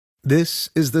This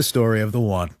is the story of the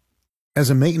one. As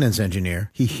a maintenance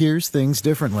engineer, he hears things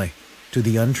differently. To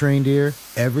the untrained ear,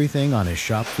 everything on his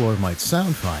shop floor might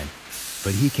sound fine,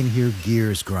 but he can hear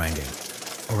gears grinding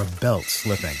or a belt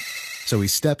slipping. So he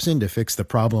steps in to fix the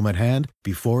problem at hand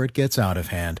before it gets out of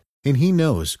hand. And he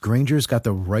knows Grainger's got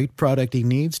the right product he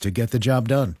needs to get the job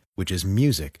done, which is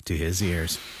music to his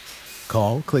ears.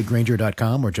 Call, click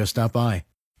Grainger.com, or just stop by.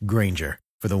 Grainger,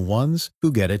 for the ones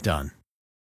who get it done.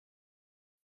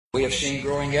 We have seen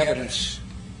growing evidence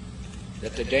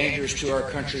that the dangers to our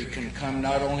country can come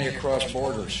not only across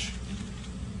borders,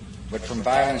 but from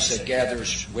violence that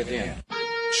gathers within.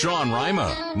 Sean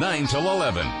Rima, 9 till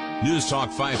 11. News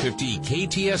Talk 550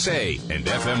 KTSA and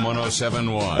FM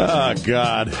 107.1. Oh,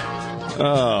 God.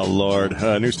 Oh, Lord.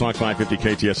 News Talk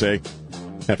 550 KTSA,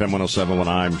 FM 107.1.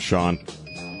 I'm Sean.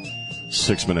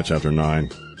 6 minutes after 9.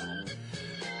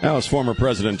 That was former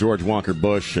President George Walker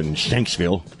Bush in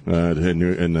Shanksville,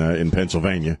 in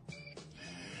Pennsylvania.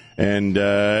 And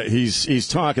he's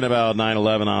talking about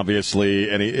 9/11, obviously,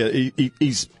 and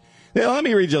he's... let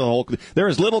me read you the whole... There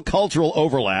is little cultural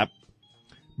overlap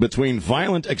between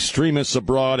violent extremists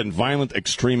abroad and violent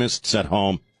extremists at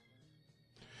home.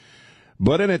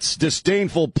 But in its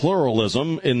disdainful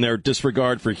pluralism, in their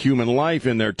disregard for human life,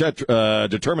 in their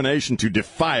determination to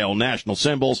defile national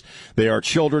symbols, they are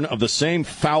children of the same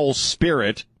foul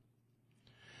spirit,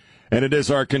 and it is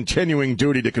our continuing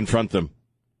duty to confront them.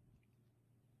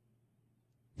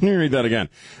 Let me read that again.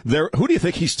 Who do you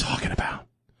think he's talking about?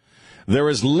 There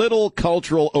is little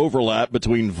cultural overlap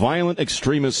between violent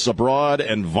extremists abroad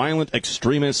and violent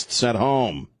extremists at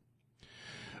home.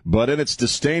 But in its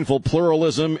disdainful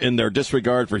pluralism, in their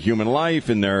disregard for human life,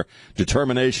 in their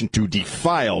determination to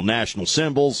defile national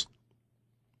symbols,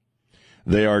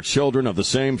 they are children of the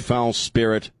same foul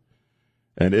spirit,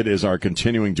 and it is our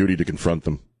continuing duty to confront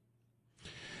them.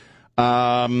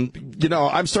 I'm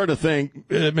starting to think,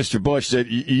 Mr. Bush, that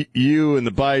you and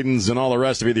the Bidens and all the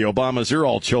rest of you, the Obamas, you're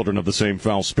all children of the same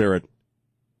foul spirit.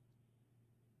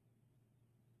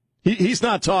 He's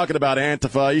not talking about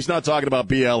Antifa. He's not talking about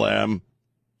BLM.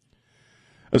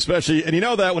 Especially, and you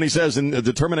know that when he says in the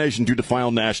determination to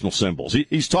defile national symbols.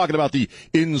 He's talking about the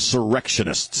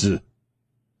insurrectionists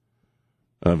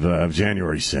of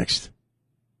January 6th.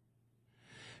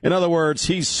 In other words,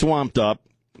 he's swamped up.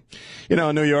 You know,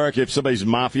 in New York, if somebody's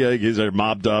mafia, they're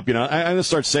mobbed up. You know, I just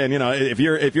start saying, you know, if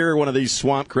you're one of these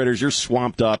swamp critters, you're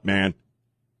swamped up, man.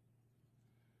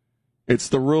 It's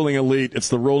the ruling elite. It's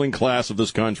the ruling class of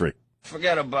this country.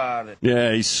 Forget about it.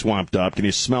 Yeah, he's swamped up. Can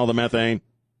you smell the methane?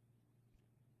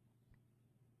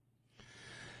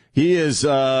 He is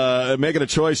making a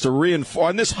choice to reinforce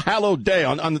on this hallowed day,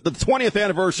 on the 20th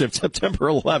anniversary of September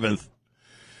 11th.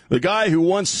 The guy who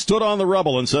once stood on the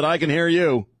rubble and said, "I can hear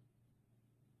you,"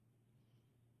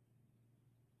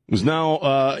 is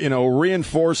now,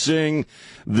 reinforcing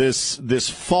this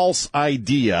false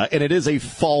idea, and it is a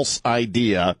false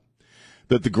idea,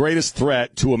 that the greatest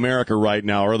threat to America right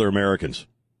now are other Americans,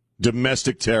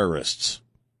 domestic terrorists,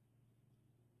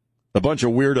 a bunch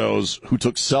of weirdos who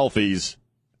took selfies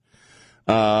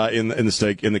in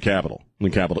the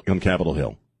Capitol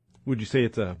Hill. Would you say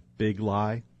it's a big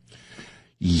lie?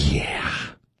 Yeah,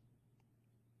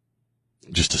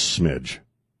 just a smidge.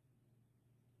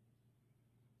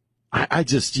 I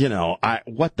just,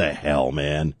 what the hell,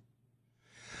 man?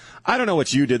 I don't know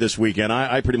what you did this weekend.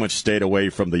 I pretty much stayed away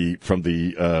from the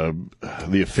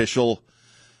official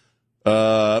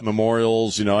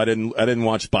memorials. You know, I didn't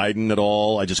watch Biden at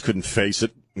all. I just couldn't face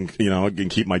it.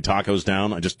 And keep my tacos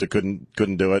down. I just couldn't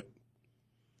do it.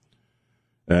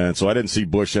 And so I didn't see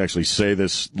Bush actually say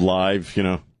this live.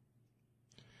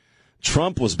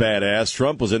 Trump was badass.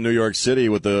 Trump was in New York City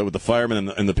with the firemen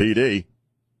and the PD.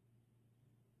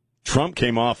 Trump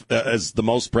came off as the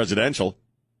most presidential,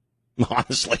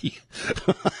 honestly.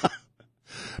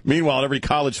 Meanwhile, every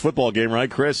college football game,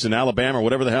 right, Chris, in Alabama or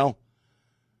whatever the hell?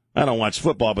 I don't watch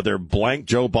football, but they're blank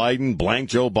Joe Biden, blank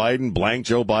Joe Biden, blank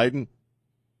Joe Biden.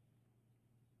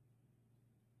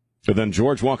 And then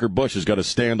George Walker Bush has got to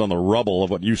stand on the rubble of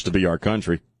what used to be our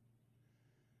country,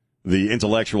 the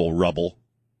intellectual rubble,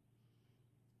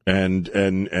 and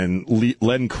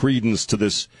lend credence to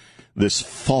this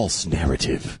false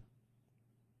narrative.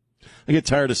 I get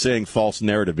tired of saying false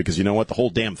narrative because you know what? The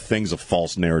whole damn thing's a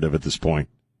false narrative at this point.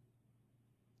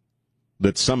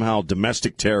 That somehow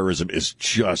domestic terrorism is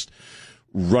just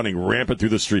running rampant through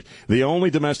the street. The only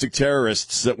domestic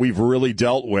terrorists that we've really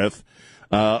dealt with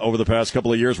over the past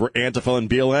couple of years were Antifa and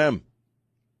BLM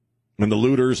and the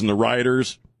looters and the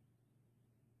rioters.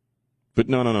 But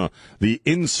no. The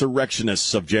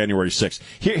insurrectionists of January 6th.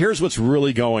 Here's what's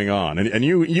really going on. And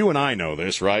you and I know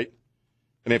this, right?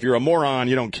 And if you're a moron,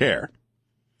 you don't care.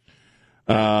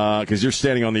 Because you're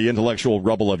standing on the intellectual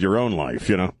rubble of your own life,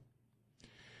 you know.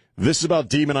 This is about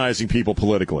demonizing people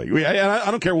politically. I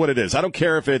don't care what it is. I don't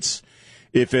care if it's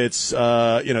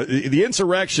the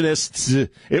insurrectionists.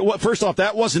 First off,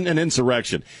 that wasn't an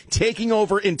insurrection. Taking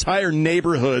over entire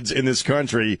neighborhoods in this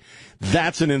country,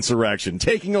 that's an insurrection.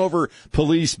 Taking over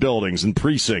police buildings and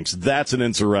precincts, that's an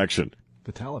insurrection.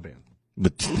 The Taliban.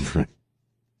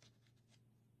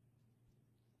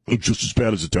 Just as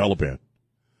bad as the Taliban.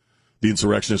 The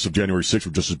insurrectionists of January 6th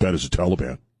were just as bad as the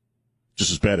Taliban.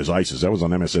 Just as bad as ISIS. That was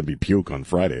on MSNBC Puke on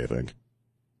Friday, I think.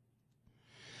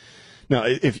 Now,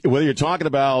 whether you're talking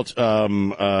about,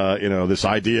 this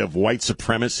idea of white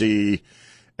supremacy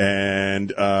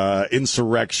and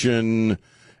insurrection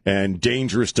and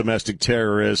dangerous domestic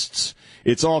terrorists,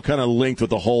 it's all kind of linked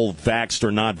with the whole vaxxed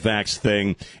or not vaxxed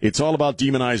thing. It's all about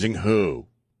demonizing who?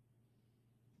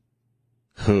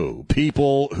 Who?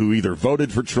 People who either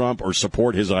voted for Trump or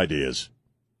support his ideas.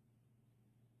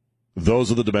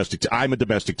 Those are the domestic. I'm a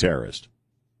domestic terrorist.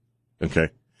 Okay?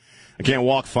 I can't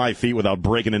walk 5 feet without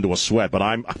breaking into a sweat, but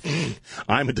I'm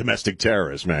a domestic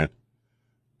terrorist, man.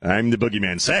 I'm the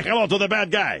boogeyman. Say hello to the bad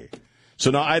guy.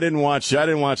 So no, I didn't watch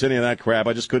any of that crap.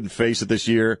 I just couldn't face it this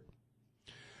year.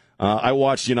 I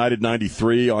watched United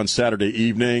 93 on Saturday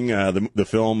evening, the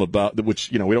film about which,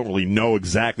 we don't really know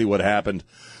exactly what happened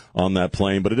on that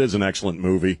plane, but it is an excellent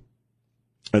movie.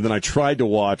 And then I tried to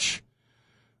watch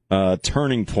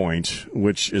Turning Point,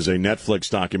 which is a Netflix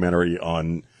documentary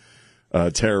on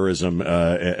terrorism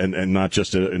and not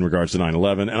just in regards to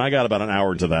 9/11. And I got about an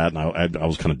hour into that, and I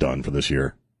was kind of done for this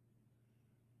year.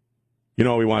 You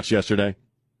know what we watched yesterday?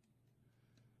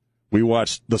 We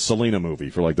watched the Selena movie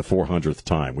for like the 400th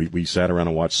time. We sat around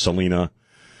and watched Selena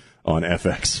on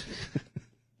FX.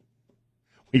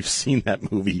 We've seen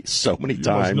that movie so many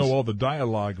times. You must know all the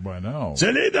dialogue by now.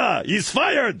 Selena, he's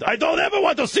fired. I don't ever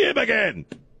want to see him again.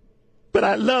 But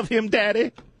I love him,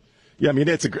 Daddy. Yeah,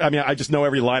 I just know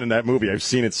every line in that movie. I've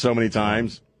seen it so many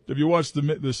times. Have you watched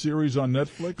the series on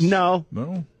Netflix? No.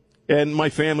 No? And my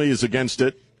family is against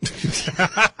it.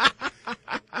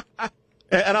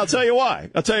 And I'll tell you why.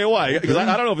 Because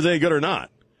I don't know if it's any good or not.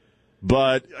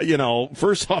 But,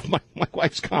 first off, my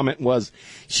wife's comment was,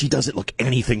 she doesn't look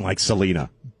anything like Selena.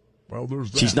 Well,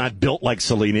 there's that. She's not built like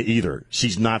Selena either.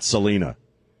 She's not Selena.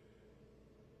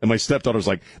 And my stepdaughter's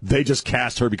like, they just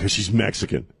cast her because she's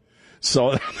Mexican.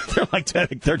 So they're like,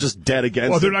 they're just dead against it.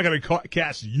 Well, they're not going to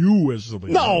cast you as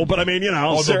Selena. No, but I mean,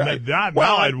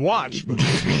 I'd watch. But...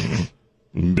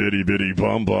 Bitty, bitty,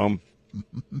 bum, bum.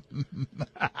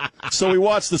 So we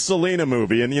watched the Selena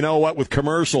movie, and you know what? With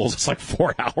commercials, it's like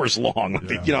 4 hours long.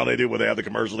 Yeah. They do when they have the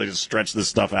commercial, they just stretch this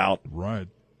stuff out. Right.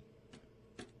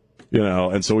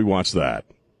 And so we watched that.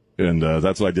 And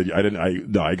that's what I did.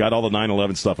 I got all the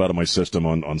 9/11 stuff out of my system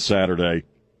on Saturday.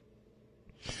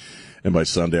 And by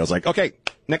Sunday, I was like, okay,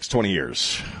 next 20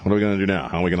 years. What are we going to do now?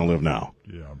 How are we going to live now?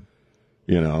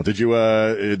 Yeah. Did you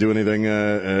do anything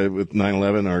with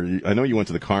 9/11? Or I know you went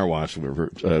to the car wash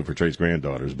for Trey's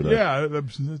granddaughters, but yeah,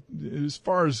 as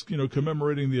far as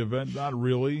commemorating the event, not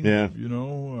really. Yeah.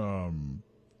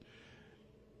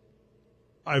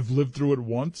 I've lived through it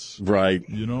once. Right.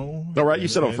 All right. You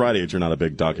said on Friday that you're not a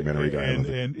big documentary guy.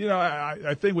 And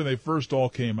I think when they first all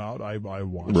came out, I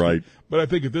watched. Right. It. But I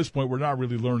think at this point we're not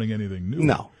really learning anything new.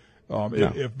 No.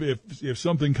 If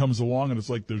something comes along and it's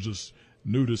like there's this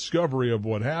new discovery of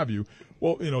what have you,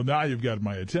 well, now you've got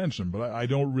my attention. But I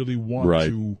don't really want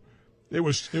to. It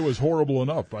was horrible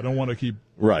enough. I don't want to keep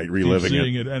reliving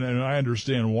seeing it. And I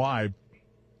understand why.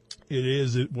 It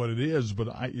is what it is, but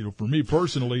for me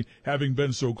personally, having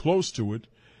been so close to it,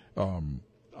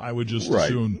 I would just as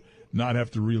soon not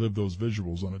have to relive those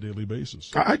visuals on a daily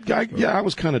basis. I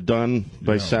was kind of done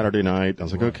by Saturday night. I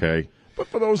was like, okay. But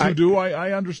for those who do,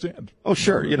 I understand. Oh,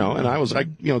 sure, and I was,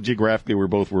 geographically, we're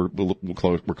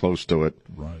close to it,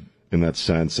 right? In that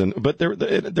sense, but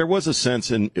there was a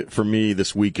sense for me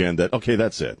this weekend that okay,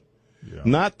 that's it. Yeah.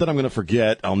 Not that I'm going to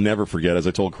forget. I'll never forget. As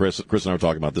I told Chris and I were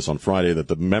talking about this on Friday, that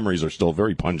the memories are still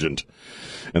very pungent,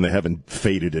 and they haven't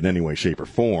faded in any way, shape, or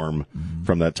form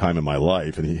from that time in my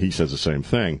life. And he says the same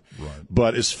thing. Right.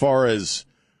 But as far as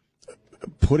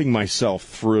putting myself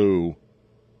through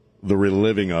the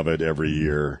reliving of it every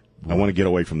year, I want to get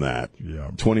away from that.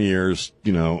 Yeah. 20 years,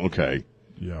 okay.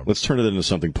 Yeah. Let's turn it into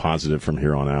something positive from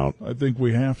here on out. I think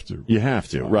we have to. You have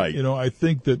to, right. I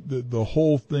think that the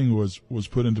whole thing was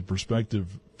put into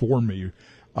perspective for me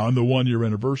on the 1-year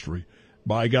anniversary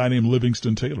by a guy named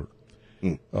Livingston Taylor.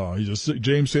 He's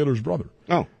James Taylor's brother.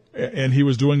 Oh. And he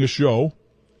was doing a show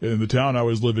in the town I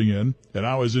was living in, and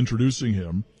I was introducing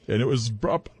him. And it was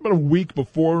about a week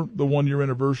before the 1-year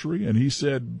anniversary, and he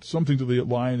said something to the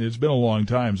line. It's been a long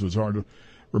time, so it's hard to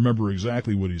remember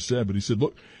exactly what he said. But he said,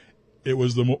 look, it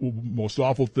was the most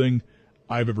awful thing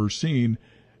I've ever seen.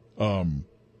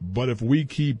 But if we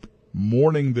keep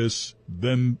mourning this,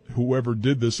 then whoever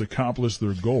did this accomplished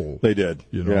their goal. They did.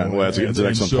 You know? Yeah, well, that's an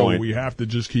excellent So point. we have to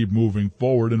just keep moving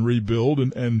forward and rebuild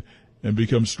and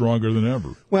become stronger than ever.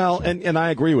 Well, and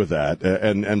I agree with that.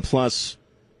 And plus,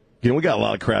 we got a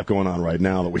lot of crap going on right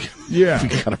now that we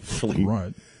gotta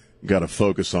really gotta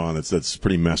focus on. That's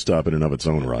pretty messed up in and of its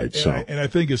own right. And I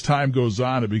think as time goes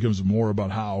on, it becomes more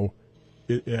about how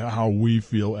we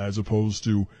feel as opposed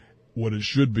to what it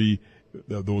should be.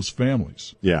 Those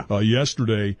families. Yeah.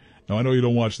 Yesterday, now I know you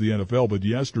don't watch the NFL, but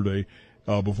yesterday,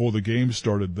 before the game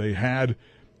started, they had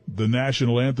the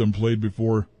national anthem played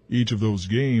before each of those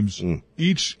games.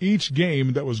 Each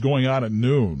game that was going on at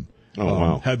noon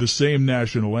had the same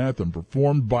national anthem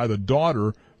performed by the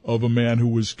daughter of a man who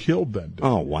was killed that day.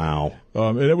 Oh, wow.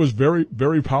 And it was very,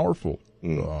 very powerful.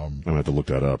 I'm going to have to look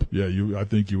that up. Yeah, I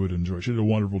think you would enjoy it. She did a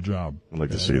wonderful job. I'd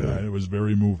like to see that. And it was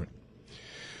very moving.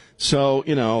 So,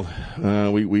 we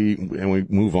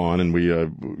move on, and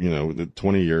the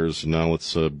 20 years. Now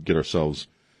let's get ourselves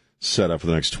set up for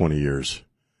the next 20 years.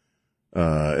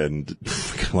 And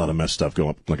a lot of messed stuff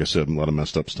going. Like I said, a lot of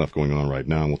messed up stuff going on right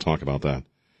now, and we'll talk about that.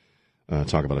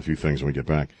 Talk about a few things when we get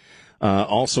back.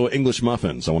 Also, English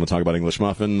muffins. I want to talk about English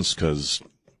muffins because,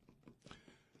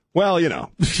 well,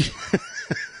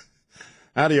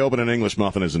 how do you open an English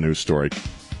muffin is a news story.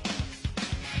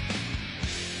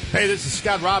 Hey, this is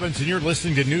Scott Robbins, and you're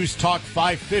listening to News Talk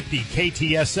 550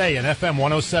 KTSA and FM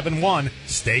 107.1.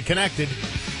 Stay connected.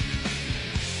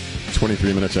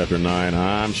 23 minutes after 9.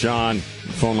 I'm Sean.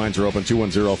 Phone lines are open,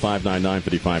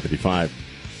 210-599-5555.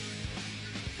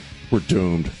 We're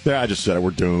doomed. Yeah, I just said it.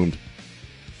 We're doomed.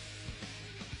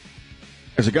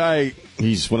 There's a guy,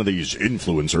 he's one of these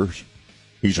influencers.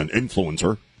 He's an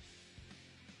influencer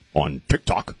on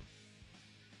TikTok.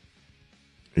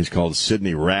 He's called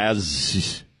Sidney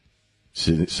Raz.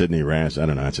 Sidney Raz, I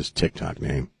don't know, that's his TikTok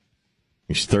name.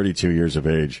 He's 32 years of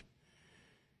age.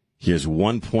 He has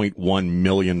 1.1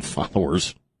 million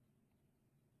followers.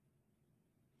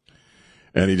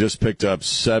 And he just picked up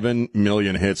 7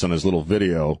 million hits on his little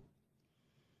video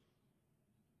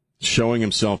showing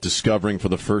himself discovering for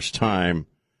the first time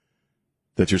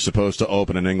that you're supposed to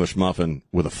open an English muffin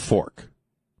with a fork.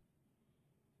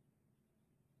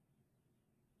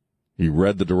 He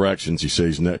read the directions. He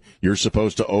says, you're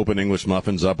supposed to open English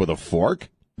muffins up with a fork?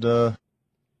 Duh.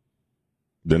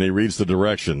 Then he reads the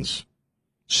directions.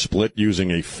 Split using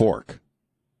a fork.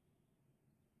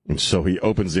 And so he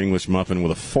opens the English muffin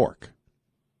with a fork.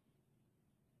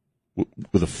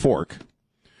 With a fork.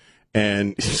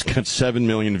 And he's got 7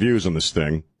 million views on this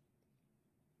thing.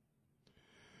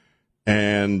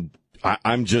 And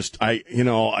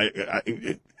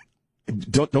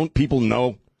don't people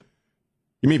know?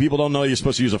 You mean people don't know you're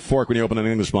supposed to use a fork when you open an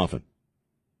English muffin?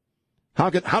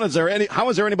 How is there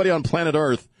anybody on planet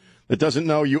Earth that doesn't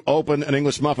know you open an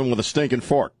English muffin with a stinking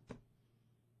fork?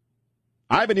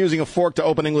 I've been using a fork to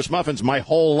open English muffins my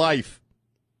whole life.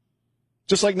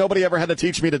 Just like nobody ever had to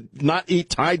teach me to not eat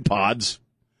Tide Pods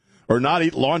or not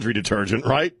eat laundry detergent,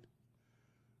 right?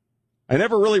 I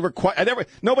never required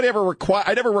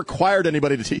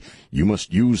anybody to teach. You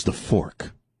must use the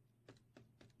fork.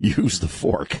 Use the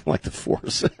fork, like the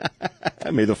Force.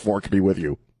 May the fork be with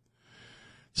you.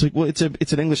 It's like, well, it's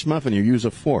an English muffin. You use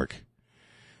a fork.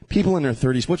 People in their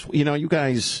 30s, you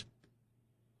guys,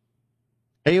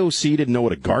 AOC didn't know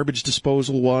what a garbage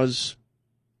disposal was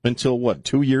until,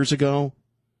 2 years ago?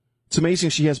 It's amazing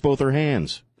she has both her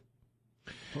hands.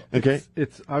 Okay?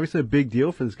 It's obviously a big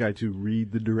deal for this guy to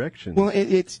read the directions. Well,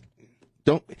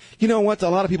 you know what? A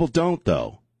lot of people don't,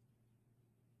 though.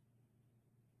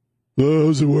 Oh,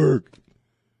 how's it work?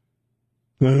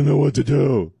 I don't know what to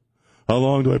do. How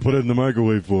long do I put it in the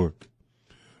microwave for?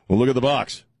 Well, look at the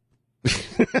box.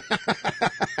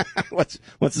 What's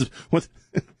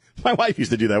my wife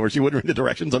used to do that where she wouldn't read the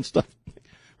directions on stuff.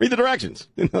 Read the directions.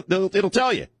 It'll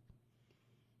tell you.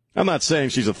 I'm not saying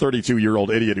she's a 32-year-old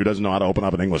idiot who doesn't know how to open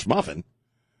up an English muffin.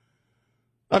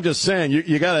 I'm just saying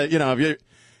you gotta,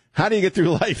 how do you get through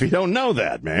life if you don't know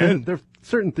that, man? There are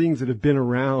certain things that have been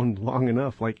around long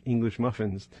enough, like English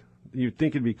muffins. You'd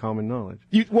think it'd be common knowledge.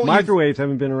 Microwaves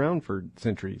haven't been around for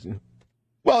centuries.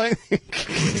 Well,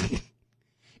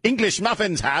 English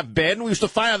muffins have been. We used to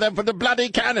fire them from the bloody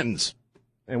cannons.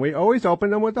 And we always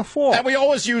opened them with a fork. And we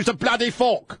always used a bloody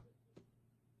fork.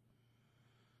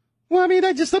 Well, I mean,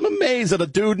 I'm amazed that a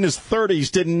dude in his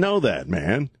 30s didn't know that,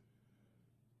 man.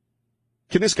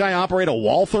 Can this guy operate a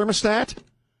wall thermostat?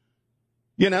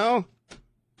 You know?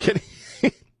 How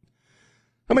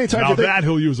many times? Now that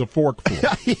he'll use a fork for.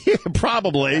 Yeah,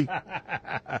 probably.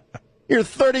 You're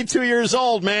 32 years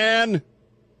old, man.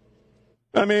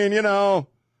 I mean, you know,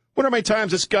 wonder how many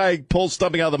times this guy pulls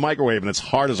something out of the microwave and it's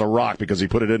hard as a rock because he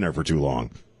put it in there for too long.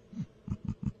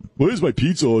 Why does my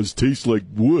pizza always taste like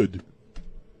wood?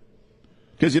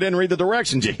 Because you didn't read the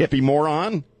directions, you hippie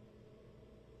moron.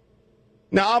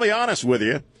 Now, I'll be honest with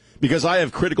you, because I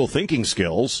have critical thinking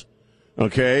skills,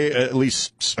 okay, at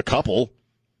least a couple.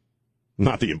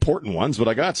 Not the important ones, but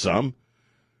I got some.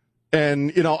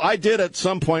 And, you know, I did at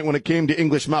some point when it came to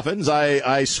English muffins,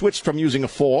 I switched from using a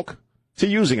fork to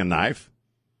using a knife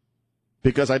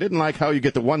because I didn't like how you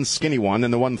get the one skinny one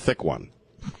and the one thick one.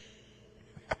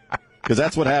 Because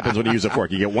that's what happens when you use a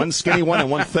fork. You get one skinny one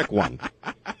and one thick one.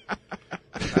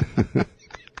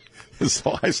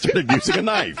 So I started using a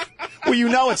knife. Well, you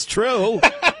know it's true.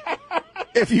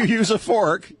 If you use a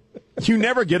fork, you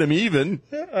never get them even.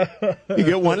 You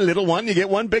get one little one, you get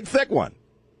one big thick one.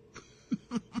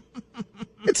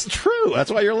 It's true. That's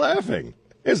why you're laughing,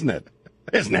 isn't it?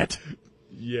 Isn't it?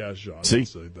 Yeah, Sean. See?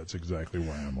 That's exactly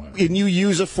why I'm laughing. And you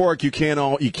use a fork, you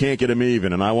can't get them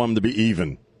even, and I want them to be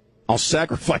even. I'll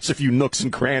sacrifice a few nooks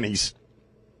and crannies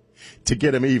to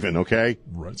get them even, okay?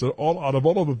 Right. So out of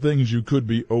all of the things you could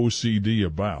be OCD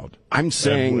about, I'm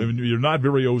saying... I mean, you're not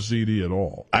very OCD at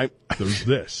all. There's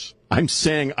this. I'm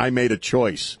saying I made a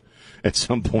choice at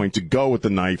some point to go with the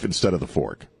knife instead of the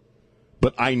fork.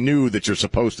 But I knew that you're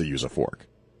supposed to use a fork.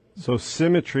 So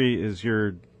symmetry is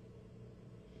your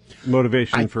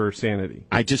motivation for sanity.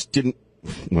 I just didn't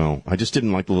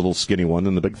like the little skinny one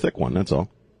and the big thick one, that's all.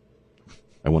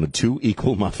 I wanted two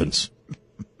equal muffins.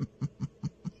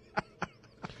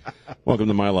 Welcome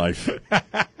to my life.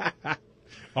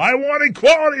 I want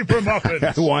equality for muffins.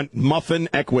 I want muffin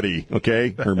equity,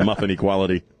 okay? Or muffin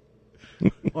equality.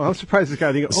 Well, I'm surprised this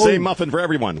guy didn't go, Same muffin for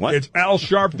everyone. What? It's Al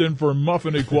Sharpton for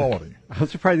muffin equality. I'm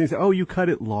surprised he said, "Oh, you cut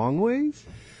it long ways."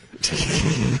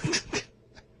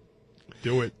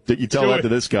 Do it. You tell that to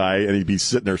this guy, and he'd be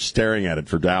sitting there staring at it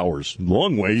for hours.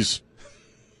 Long ways.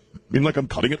 I mean, like I'm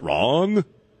cutting it wrong.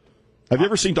 Have you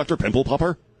ever seen Dr. Pimple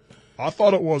Popper? I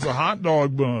thought it was a hot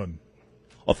dog bun.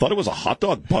 I thought it was a hot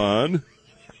dog bun.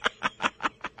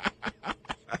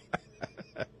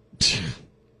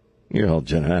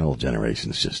 That whole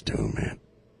generation's just doomed, man.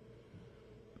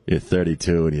 You're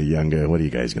 32 and you're younger. What are you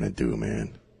guys going to do,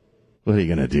 man? What are you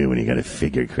going to do when you got to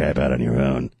figure crap out on your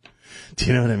own? Do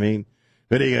you know what I mean?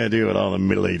 What are you going to do when all the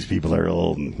middle-aged people are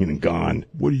old and gone?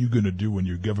 What are you going to do when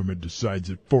your government decides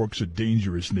that forks are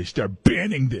dangerous and they start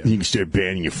banning them? You can start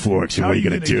banning your forks, and what are you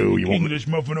going to do? You won't English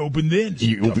muffin open then,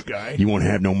 tough guy. You won't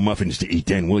have no muffins to eat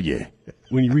then, will you?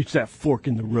 When you reach that fork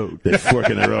in the road. That fork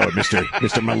in the road,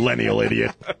 Mr. Millennial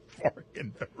Idiot. Fork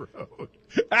in the road.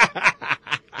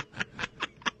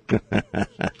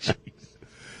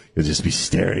 You'll just be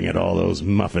staring at all those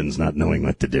muffins, not knowing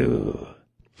what to do.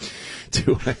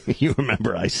 You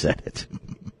remember I said it.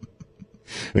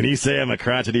 When you say I'm a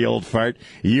crotchety old fart,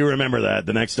 you remember that.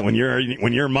 The next time when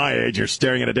you're my age, you're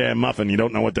staring at a damn muffin, you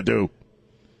don't know what to do.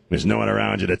 There's no one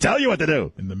around you to tell you what to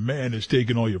do. And the man is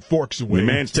taking all your forks away. The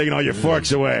man's taking all your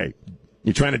forks away.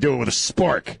 You're trying to do it with a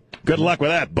spork. Good luck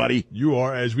with that, buddy. You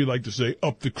are, as we like to say,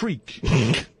 up the creek.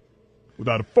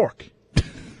 Without a fork.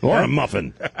 Or a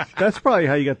muffin. That's probably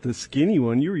how you got the skinny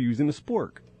one. You were using a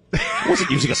spork. I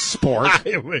wasn't using a spork.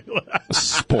 A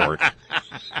spork.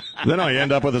 Then all you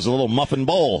end up with is a little muffin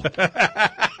bowl. All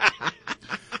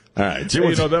right.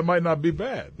 Hey, that might not be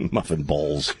bad. Muffin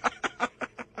bowls.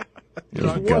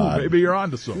 Oh, God. Maybe you're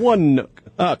onto something. One nook.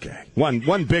 Okay.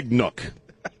 One big nook.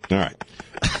 All right.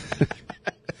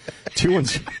 2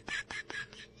 ones.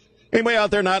 Anybody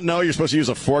out there not know you're supposed to use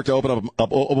a fork to open up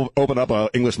a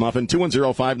English muffin?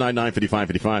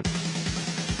 210-599-5555.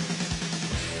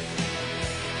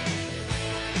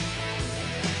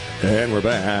 And we're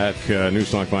back.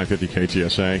 News Talk 550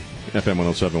 KTSA, FM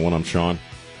 107.1. I'm Sean.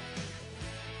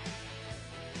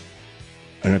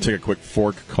 I'm going to take a quick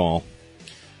fork call,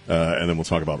 and then we'll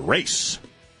talk about race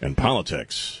and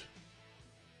politics.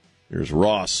 Here's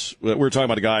Ross. We were talking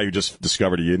about a guy who just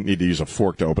discovered you need to use a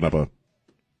fork to open up a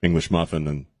English muffin,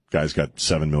 and guy's got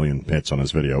 7 million hits on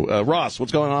his video. Ross,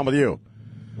 what's going on with you?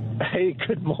 Hey,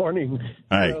 good morning.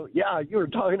 Hi. So, you were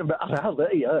talking about how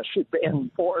they should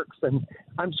ban forks, and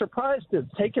I'm surprised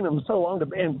it's taken them so long to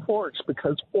ban forks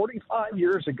because 45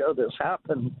 years ago this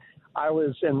happened. I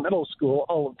was in middle school,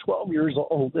 all of 12 years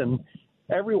old, and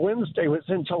every Wednesday was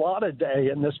enchilada day,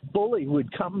 and this bully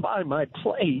would come by my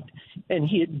plate, and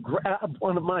he'd grab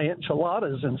one of my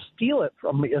enchiladas and steal it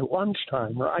from me at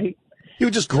lunchtime, right? You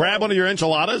would just grab one of your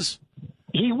enchiladas?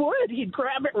 He would. He'd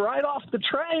grab it right off the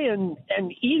tray and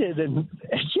eat it. And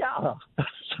yeah.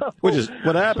 So, which is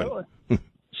what happened.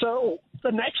 So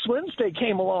the next Wednesday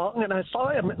came along, and I saw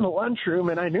him in the lunchroom,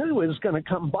 and I knew he was going to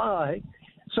come by.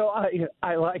 So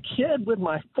I like hid with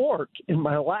my fork in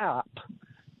my lap.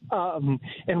 And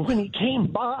when he came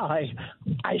by,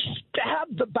 I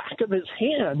stabbed the back of his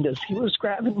hand as he was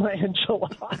grabbing my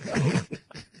enchilada.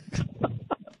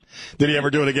 Did he ever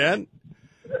do it again?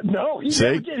 No, he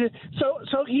never did it.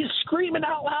 So he's screaming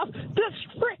out loud, this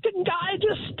frickin' guy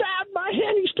just stabbed my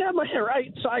hand. He stabbed my hand,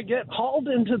 right? So I get hauled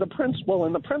into the principal,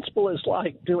 and the principal is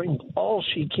like doing all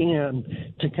she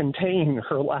can to contain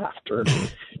her laughter.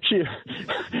 She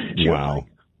wow. Was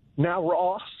like, now,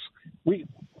 Ross, we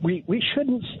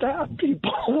shouldn't stab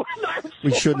people.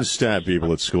 We shouldn't stab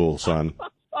people at school, son.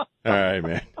 All right,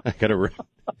 man. I gotta.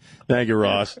 Thank you,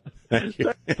 Ross. Thank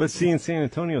you. But see, in San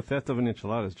Antonio, theft of an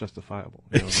enchilada is justifiable.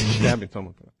 You know, stabbing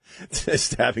someone for that.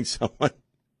 Stabbing someone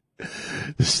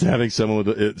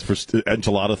for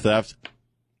enchilada theft.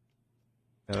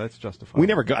 Yeah, that's justifiable. We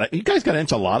never got it. You guys got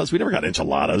enchiladas? We never got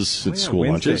enchiladas at school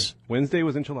lunches. Wednesday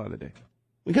was enchilada day.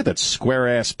 We got that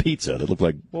square-ass pizza that looked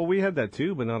like... Well, we had that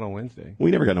too, but not on Wednesday.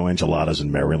 We never got no enchiladas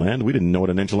in Maryland. We didn't know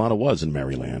what an enchilada was in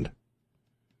Maryland.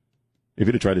 If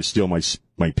you'd have tried to steal my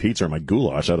pizza or my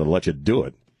goulash, I'd have let you do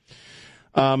it.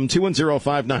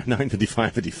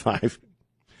 210-599-5555.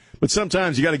 But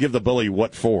sometimes you got to give the bully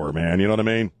what for, man. You know what I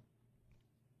mean?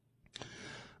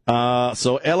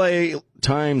 So L.A.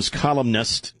 Times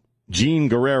columnist Gene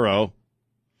Guerrero,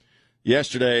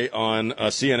 yesterday on a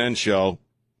CNN show,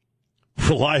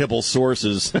 reliable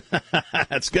sources.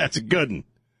 that's a good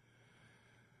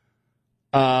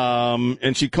one.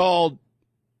 And she called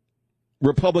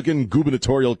Republican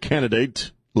gubernatorial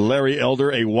candidate Larry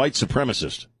Elder a white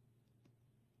supremacist.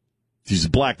 He's a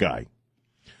black guy.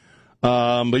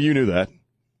 But you knew that.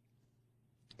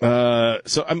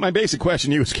 So my basic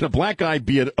question to you is, can a black guy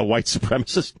be a white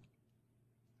supremacist?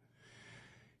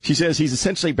 She says he's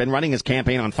essentially been running his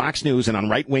campaign on Fox News and on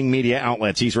right-wing media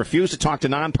outlets. He's refused to talk to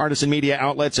nonpartisan media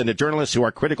outlets and to journalists who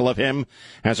are critical of him,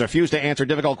 has refused to answer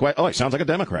difficult questions. Oh, he sounds like a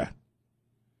Democrat.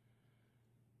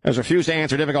 Has refused to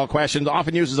answer difficult questions,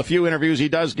 often uses a few interviews he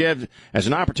does give as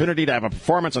an opportunity to have a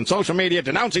performance on social media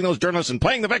denouncing those journalists and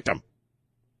playing the victim.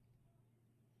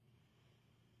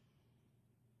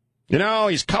 You know,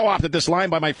 he's co-opted this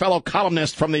line by my fellow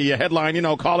columnist from the headline,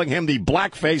 calling him the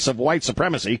blackface of white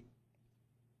supremacy.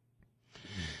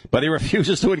 But he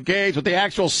refuses to engage with the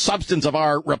actual substance of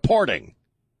our reporting.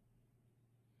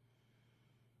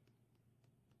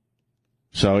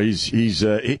 So he's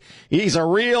a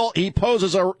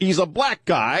black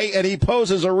guy, and he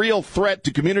poses a real threat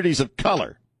to communities of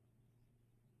color.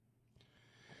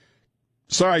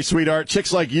 Sorry, sweetheart,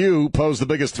 chicks like you pose the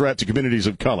biggest threat to communities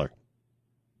of color.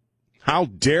 How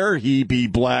dare he be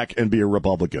black and be a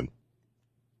Republican?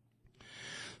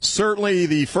 Certainly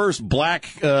the first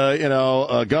black,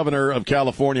 governor of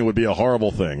California would be a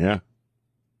horrible thing, yeah?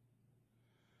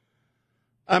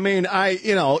 I mean,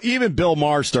 even Bill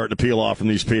Maher's starting to peel off from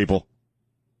these people.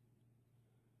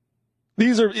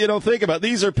 These are, think about it.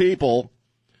 These are people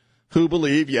who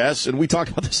believe, yes, and we talked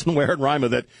about this in Where and Rima,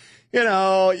 that,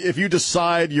 if you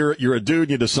decide you're a dude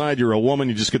and you decide you're a woman,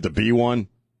 you just get to be one.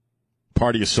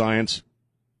 Part of your science.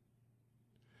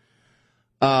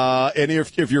 And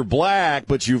if you're black,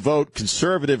 but you vote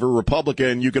conservative or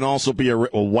Republican, you can also be a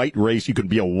white race. You can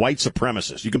be a white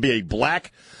supremacist. You can be a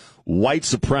black white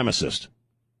supremacist.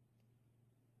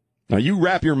 Now, you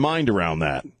wrap your mind around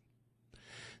that.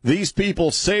 These people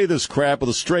say this crap with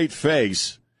a straight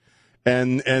face,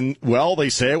 and they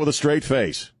say it with a straight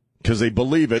face because they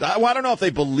believe it. I don't know if they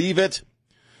believe it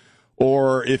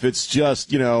or if it's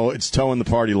just, it's towing the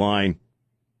party line.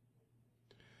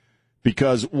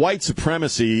 Because white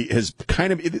supremacy has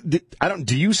kind of,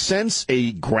 do you sense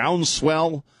a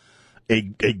groundswell,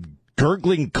 a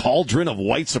gurgling cauldron of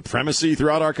white supremacy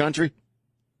throughout our country?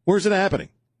 Where's it happening?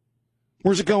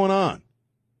 Where's it going on?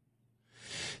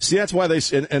 See, that's why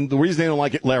and the reason they don't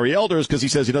like Larry Elder is because he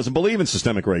says he doesn't believe in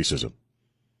systemic racism.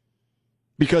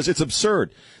 Because it's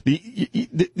absurd.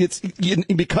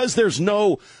 Because there's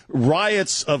no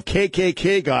riots of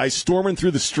KKK guys storming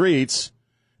through the streets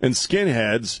and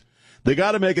skinheads, they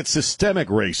got to make it systemic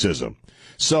racism.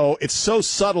 So it's so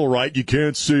subtle, right? You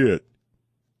can't see it.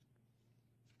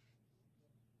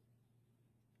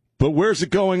 But where's it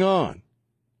going on?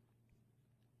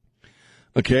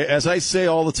 Okay, as I say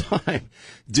all the time,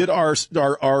 did our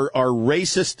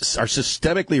racist, our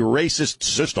systemically racist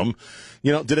system,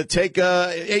 did it take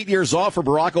 8 years off for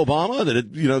Barack Obama? Did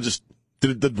it,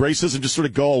 did racism just sort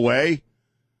of go away?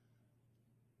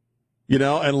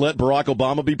 and let Barack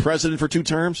Obama be president for 2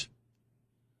 terms?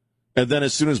 And then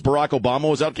as soon as Barack Obama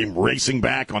was out, came racing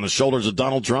back on the shoulders of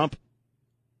Donald Trump?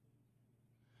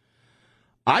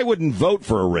 I wouldn't vote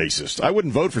for a racist. I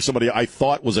wouldn't vote for somebody I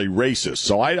thought was a racist.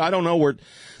 So I don't know where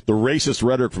the racist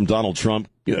rhetoric from Donald Trump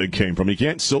came from. You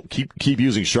can't still keep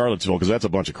using Charlottesville because that's a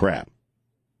bunch of crap.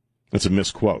 That's a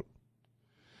misquote.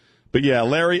 But yeah,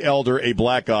 Larry Elder, a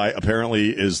black guy, apparently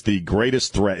is the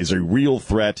greatest threat, is a real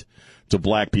threat to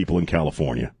black people in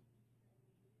California.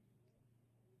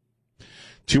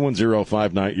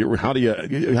 210-59.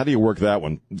 How do you work that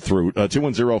one through?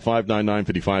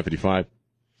 210-599-5555.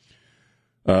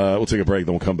 We'll take a break,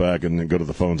 then we'll come back and go to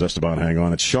the phones. Esteban, hang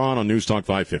on. It's Sean on News Talk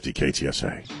 550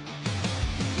 KTSA.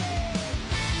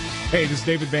 Hey, this is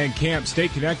David Van Camp. Stay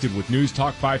connected with News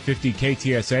Talk 550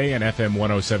 KTSA and FM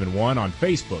 1071 on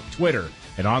Facebook, Twitter,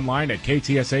 and online at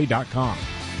ktsa.com.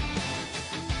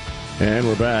 And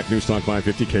we're back. News Talk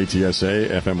 550 KTSA,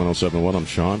 FM 1071. I'm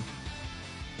Sean.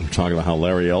 We're talking about how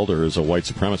Larry Elder is a white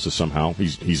supremacist somehow.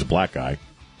 He's a black guy.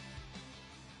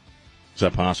 Is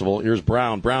that possible? Here's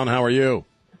Brown. Brown, how are you?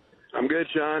 I'm good,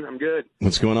 Sean. I'm good.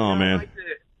 What's going on, man?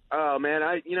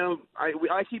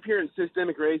 I keep hearing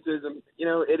systemic racism.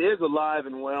 It is alive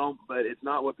and well, but it's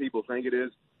not what people think it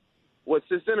is. What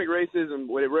systemic racism,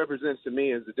 what it represents to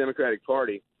me is the Democratic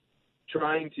Party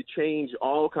trying to change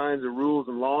all kinds of rules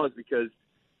and laws because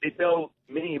they tell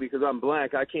me because I'm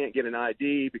black I can't get an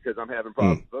ID because I'm having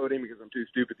problems voting because I'm too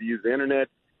stupid to use the internet.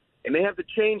 And they have to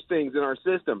change things in our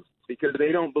system because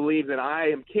they don't believe that I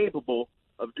am capable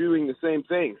of doing the same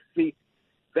thing. See,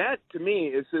 that to me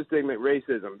is systemic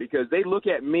racism because they look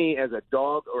at me as a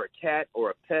dog or a cat or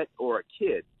a pet or a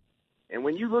kid. And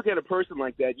when you look at a person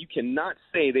like that, you cannot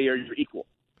say they are your equal.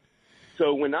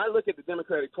 So when I look at the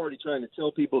Democratic Party trying to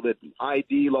tell people that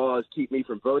ID laws keep me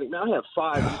from voting, now I have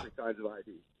 5 different kinds of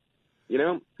IDs.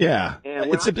 Yeah,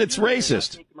 and it's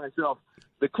racist. I think to myself,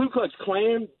 the Ku Klux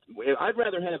Klan, I'd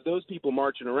rather have those people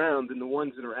marching around than the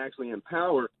ones that are actually in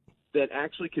power that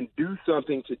actually can do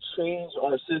something to change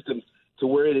our system to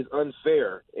where it is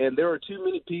unfair. And there are too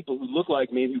many people who look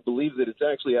like me who believe that it's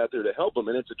actually out there to help them,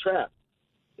 and it's a trap.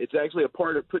 It's actually a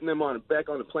part of putting them back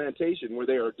on a plantation where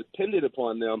they are dependent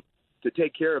upon them to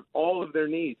take care of all of their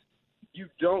needs. You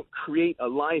don't create a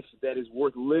life that is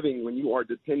worth living when you are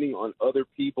depending on other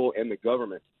people and the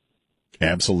government.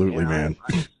 Absolutely, man.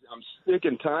 I'm sick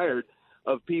and tired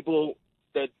of people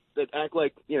that act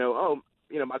like,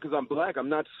 because I'm black, I'm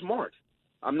not smart.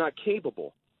 I'm not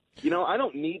capable. I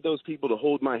don't need those people to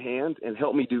hold my hand and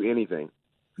help me do anything.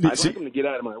 I'd like them to get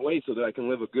out of my way so that I can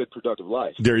live a good, productive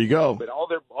life. There you go. But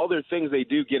all their things they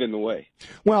do get in the way.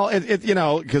 Well,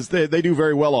 because they do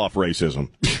very well off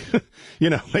racism,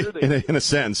 in a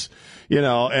sense,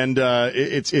 and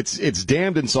it's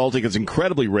damned insulting. It's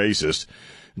incredibly racist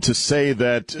to say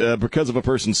that because of a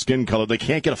person's skin color, they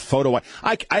can't get a photo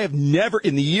ID. I have never,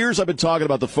 in the years I've been talking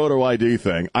about the photo ID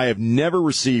thing, I have never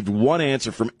received one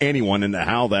answer from anyone into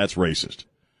how that's racist.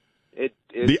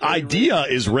 The idea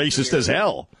is racist as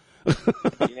hell.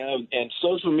 And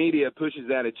social media pushes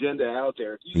that agenda out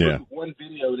there. If you look at one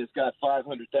video that's got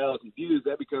 500,000 views,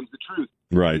 that becomes the truth.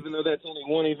 Right. Even though that's only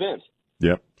one event.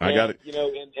 Yep, I got it.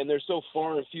 And they're so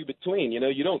far and few between.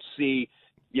 You don't see,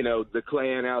 the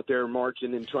Klan out there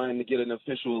marching and trying to get an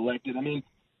official elected. I mean,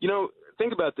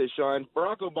 think about this, Sean.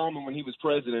 Barack Obama, when he was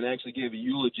president, actually gave a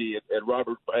eulogy at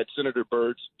Senator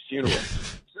Byrd's funeral.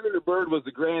 Senator Byrd was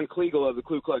the Grand Kleagle of the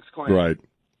Ku Klux Klan. Right.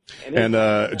 And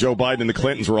Joe Biden and the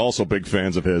Clintons were also big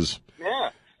fans of his. Yeah.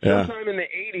 Sometime in the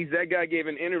 80s, that guy gave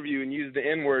an interview and used the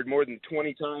N-word more than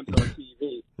 20 times on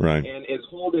TV. Right. And is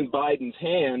holding Biden's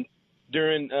hand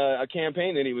during a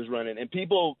campaign that he was running. And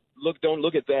people don't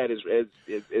look at that as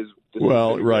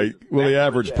well, right. Well, the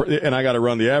average, and I got to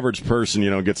run, the average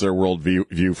person, gets their world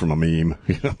view from a meme,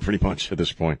 pretty much at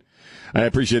this point. I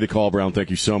appreciate the call, Brown.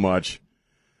 Thank you so much.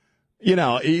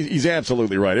 He's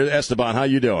absolutely right. Esteban, how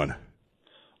you doing?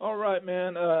 All right,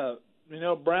 man.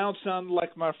 Brown sounded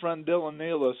like my friend Dylan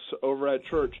Nealis over at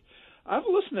church. I've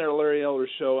listened to Larry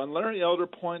Elder's show, and Larry Elder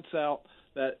points out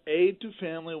that aid to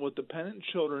family with dependent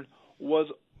children was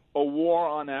a war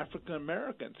on African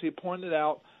Americans. He pointed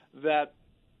out that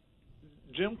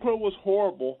Jim Crow was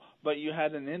horrible, but you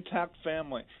had an intact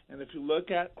family. And if you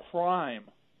look at crime,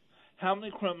 how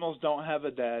many criminals don't have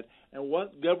a dad, and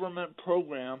what government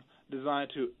program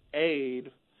designed to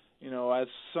aid, as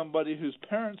somebody whose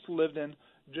parents lived in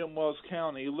Jim Wells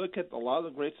County, you look at a lot of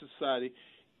the Great Society,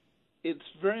 it's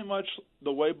very much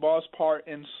the way Boss Parr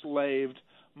enslaved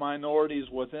minorities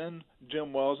within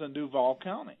Jim Wells and Duval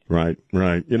County. Right.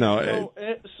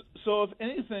 So if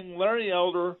anything, Larry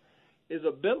Elder is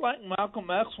a bit like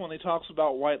Malcolm X when he talks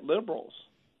about white liberals.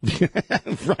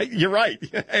 Right, you're right.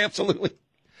 Yeah, absolutely.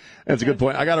 That's a good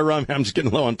point. I got to run. I'm just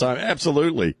getting low on time.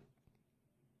 Absolutely.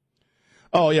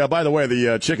 Oh, yeah, by the way,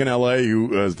 the chick in L.A.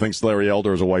 who thinks Larry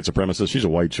Elder is a white supremacist, she's a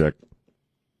white chick.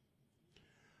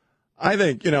 I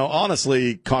think,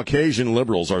 honestly, Caucasian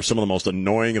liberals are some of the most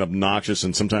annoying and obnoxious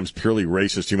and sometimes purely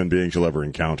racist human beings you'll ever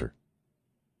encounter.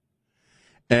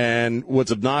 And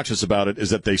what's obnoxious about it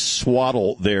is that they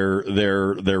swaddle their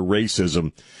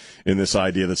racism in this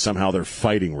idea that somehow they're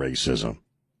fighting racism.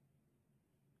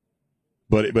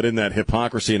 But in that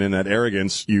hypocrisy and in that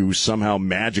arrogance, you somehow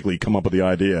magically come up with the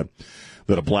idea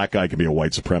that a black guy can be a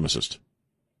white supremacist.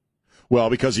 Well,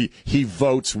 because he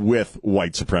votes with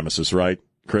white supremacists, right?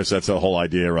 Chris, that's the whole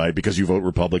idea, right? Because you vote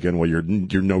Republican, well, you're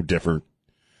no different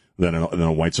than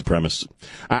a white supremacist.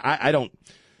 I don't,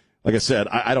 like I said,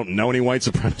 I don't know any white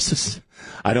supremacists.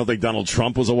 I don't think Donald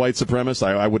Trump was a white supremacist.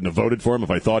 I wouldn't have voted for him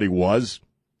if I thought he was.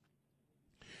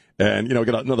 And,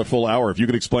 get another full hour if you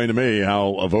could explain to me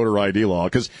how a voter ID law,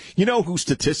 because you know who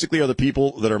statistically are the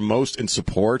people that are most in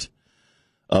support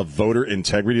of voter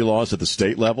integrity laws at the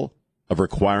state level, of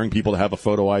requiring people to have a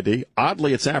photo ID?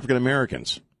 Oddly, it's African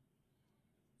Americans.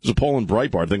 There's a poll in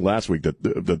Breitbart, I think, last week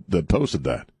that posted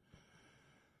that.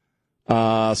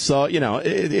 So,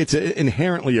 it's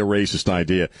inherently a racist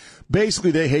idea.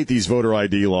 Basically, they hate these voter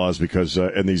ID laws because,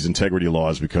 and these integrity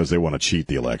laws because they want to cheat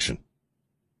the election.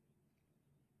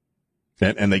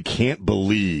 And they can't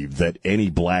believe that any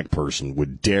black person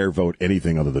would dare vote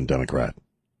anything other than Democrat.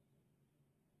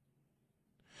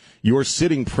 Your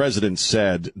sitting president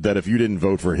said that if you didn't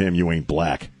vote for him, you ain't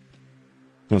black.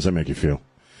 How does that make you feel?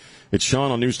 It's Sean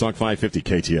on News Talk 550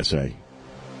 KTSA.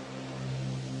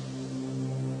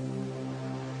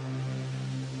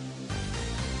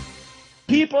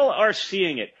 People are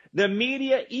seeing it. The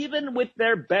media, even with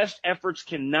their best efforts,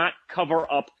 cannot cover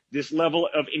up this level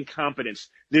of incompetence,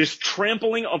 this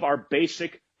trampling of our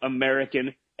basic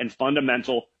American and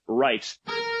fundamental rights.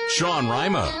 Sean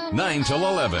Rima, 9 till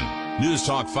 11. News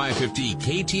Talk 550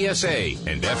 KTSA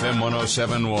and FM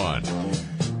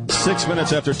 107.1. 6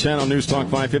 minutes after 10 on News Talk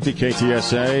 550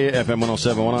 KTSA, FM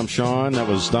 107.1. I'm Sean. That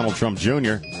was Donald Trump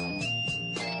Jr.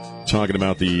 talking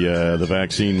about the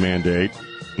vaccine mandate.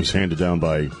 It was handed down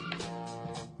by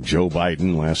Joe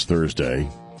Biden last Thursday.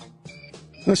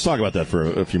 Let's talk about that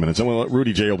for a few minutes. And well,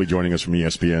 Rudy J will be joining us from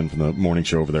ESPN from the morning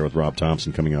show over there with Rob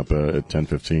Thompson coming up at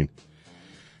 10:15.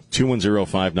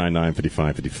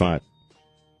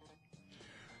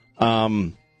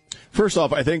 210-599-5555. First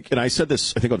off, I think, and I said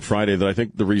this, I think on Friday, that I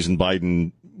think the reason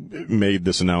Biden made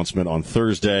this announcement on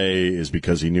Thursday is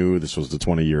because he knew this was the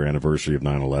 20-year anniversary of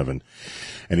 9/11,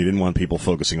 and he didn't want people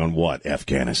focusing on what?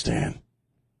 Afghanistan.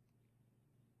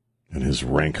 And his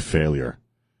rank failure.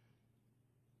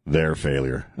 Their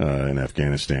failure in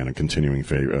Afghanistan and continuing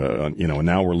failure. And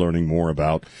now we're learning more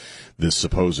about this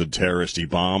supposed terrorist he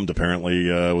bombed. Apparently,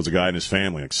 was a guy and his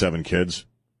family, like 7 kids.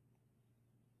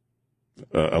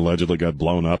 Allegedly got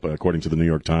blown up, according to the New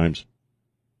York Times.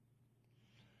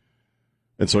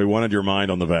 And so he wanted your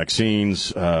mind on the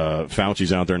vaccines.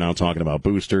 Fauci's out there now talking about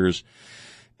boosters.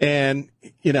 And,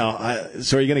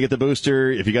 so are you going to get the booster?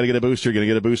 If you got to get a booster, you're going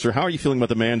to get a booster. How are you feeling about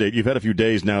the mandate? You've had a few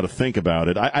days now to think about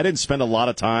it. I didn't spend a lot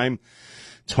of time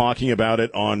talking about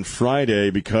it on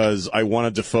Friday because I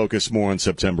wanted to focus more on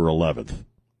September 11th.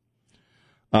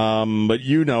 But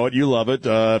you know it. You love it.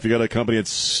 If you got a company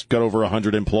that's got over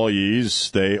 100 employees,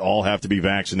 they all have to be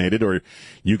vaccinated, or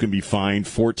you can be fined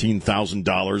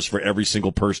 $14,000 for every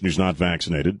single person who's not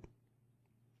vaccinated.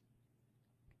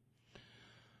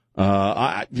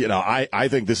 I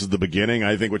think this is the beginning.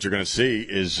 I think what you're going to see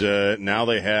is now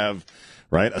they have,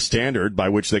 right, a standard by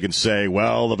which they can say,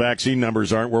 well, the vaccine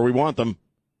numbers aren't where we want them.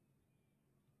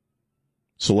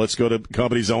 So let's go to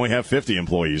companies that only have 50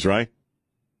 employees, right?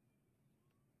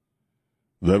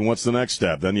 Then what's the next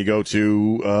step? Then you go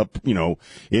to,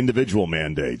 individual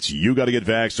mandates. You got to get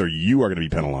vaxxed or you are going to be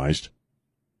penalized.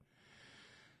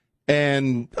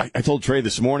 And I told Trey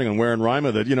this morning on Ware and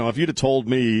Rima that, if you'd have told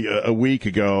me a week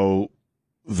ago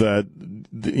that,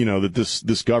 that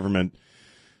this government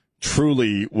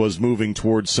truly was moving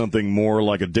towards something more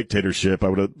like a dictatorship, I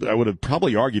would have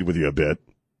probably argued with you a bit.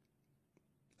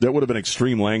 That would have been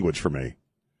extreme language for me.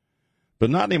 But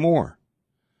not anymore.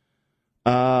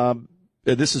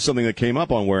 This is something that came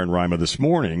up on Ware and Rima this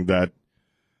morning that,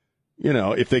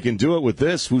 if they can do it with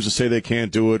this, who's to say they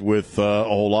can't do it with a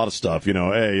whole lot of stuff?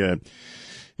 Diet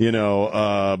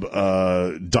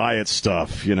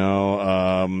stuff,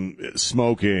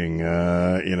 smoking,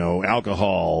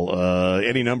 alcohol,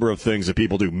 any number of things that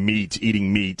people do,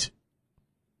 eating meat.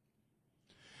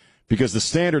 Because the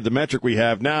standard, the metric we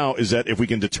have now is that if we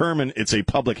can determine it's a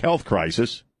public health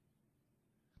crisis,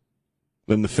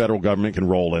 then the federal government can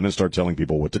roll in and start telling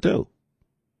people what to do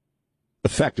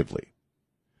effectively.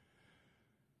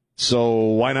 So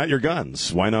why not your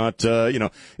guns? Why not,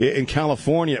 in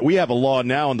California, we have a law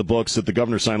now in the books that the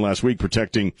governor signed last week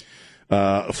protecting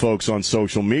folks on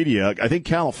social media. I think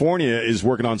California is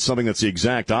working on something that's the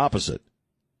exact opposite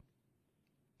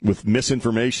with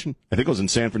misinformation. I think it was in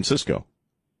San Francisco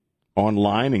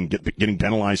online and getting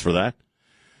penalized for that.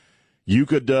 You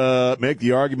could make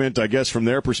the argument, I guess, from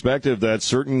their perspective that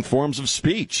certain forms of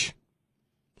speech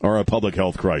are a public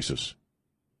health crisis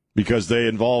because they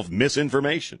involve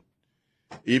misinformation,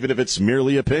 even if it's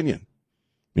merely opinion.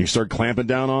 You start clamping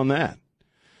down on that.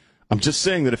 I'm just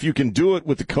saying that if you can do it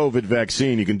with the COVID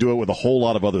vaccine, you can do it with a whole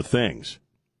lot of other things.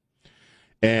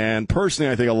 And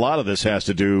personally, I think a lot of this has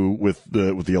to do with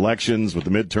the elections, with the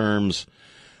midterms.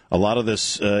 A lot of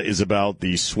this is about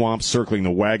the swamp circling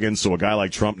the wagon so a guy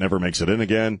like Trump never makes it in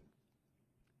again.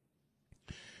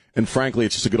 And frankly,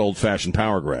 it's just a good old-fashioned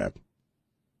power grab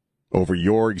over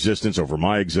your existence, over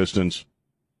my existence.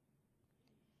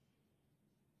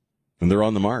 And they're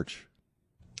on the march.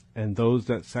 And those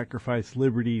that sacrifice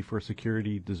liberty for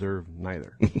security deserve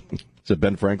neither. Is it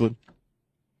Ben Franklin?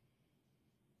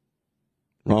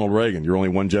 Ronald Reagan, you're only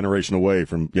one generation away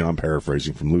from, I'm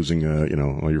paraphrasing, from losing,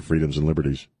 all your freedoms and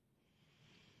liberties.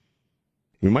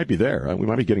 We might be there. We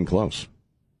might be getting close.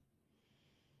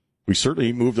 We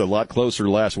certainly moved a lot closer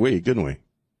last week, didn't we?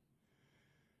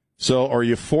 So are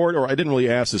you for it, or I didn't really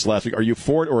ask this last week, are you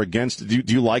for it or against it?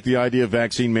 Do you like the idea of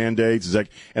vaccine mandates?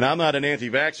 And I'm not an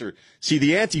anti-vaxxer. See,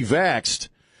 the anti-vaxxed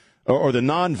or the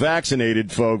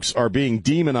non-vaccinated folks are being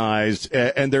demonized,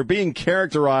 and they're being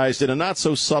characterized in a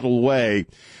not-so-subtle way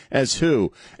as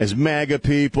who? As MAGA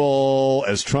people,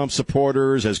 as Trump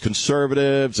supporters, as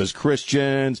conservatives, as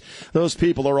Christians. Those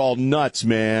people are all nuts,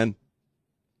 man.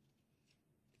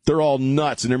 They're all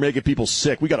nuts, and they're making people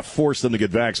sick. We got to force them to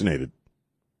get vaccinated.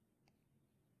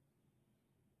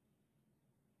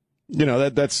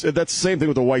 That's the same thing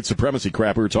with the white supremacy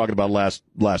crap we were talking about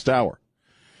last hour.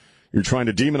 You're trying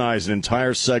to demonize an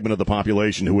entire segment of the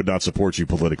population who would not support you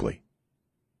politically.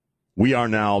 We are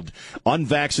now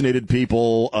unvaccinated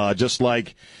people, just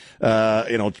like,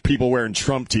 people wearing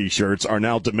Trump T-shirts are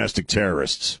now domestic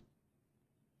terrorists.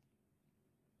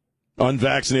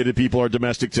 Unvaccinated people are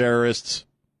domestic terrorists.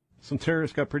 Some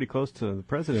terrorists got pretty close to the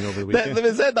president over the weekend.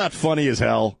 Is that not funny as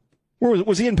hell? Where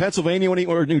was he in Pennsylvania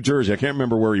or New Jersey? I can't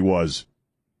remember where he was.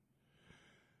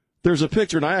 There's a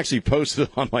picture, and I actually posted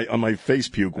it on my face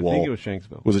puke wall. I think it was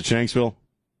Shanksville. Was it Shanksville?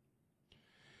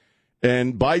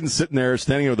 And Biden's sitting there,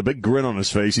 standing there with a big grin on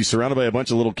his face. He's surrounded by a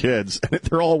bunch of little kids, and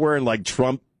they're all wearing like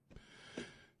Trump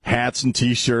hats and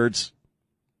T-shirts.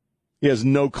 He has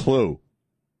no clue.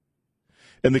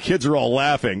 And the kids are all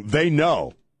laughing. They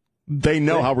know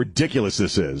how ridiculous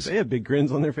this is. They had big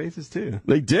grins on their faces, too.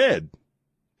 They did.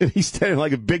 And he's standing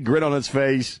like a big grin on his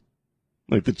face,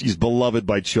 like that he's beloved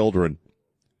by children.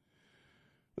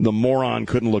 The moron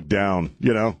couldn't look down,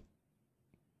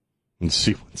 And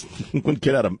see, one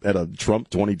kid had a Trump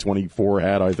 2024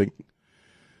 hat, I think,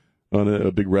 on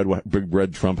a big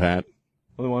red Trump hat.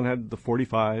 Well, the one had the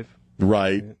 45.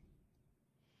 Right.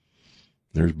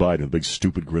 There's Biden, a big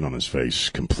stupid grin on his face,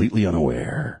 completely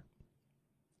unaware.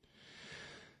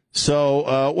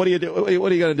 So, what are you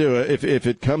going to do if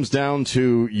it comes down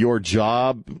to your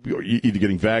job, either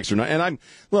getting vaxxed or not?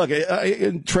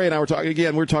 And Trey and I were talking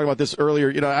again. We were talking about this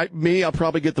earlier. I'll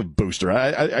probably get the booster.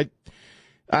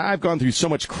 I've gone through so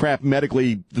much crap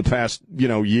medically the past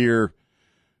year,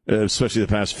 especially the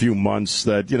past few months,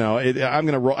 that I'm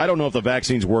going to. I don't know if the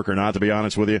vaccines work or not. To be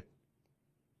honest with you,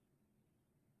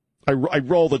 I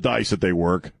roll the dice that they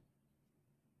work.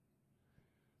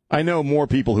 I know more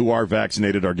people who are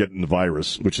vaccinated are getting the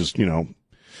virus, which is,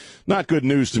 not good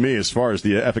news to me as far as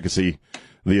the efficacy,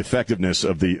 the effectiveness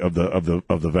of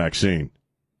the vaccine.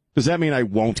 Does that mean I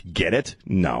won't get it?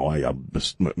 No,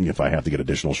 if I have to get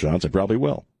additional shots, I probably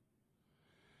will.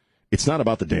 It's not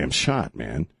about the damn shot,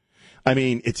 man. I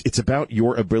mean, it's about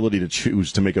your ability to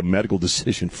choose to make a medical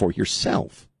decision for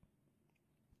yourself.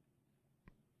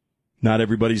 Not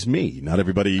everybody's me. Not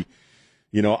everybody.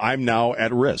 I'm now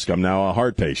at risk. I'm now a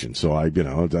heart patient, so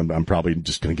I'm probably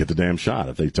just going to get the damn shot.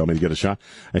 If they tell me to get a shot,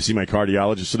 I see my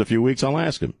cardiologist in a few weeks. I'll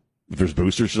ask him if there's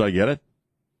boosters. Should I get it?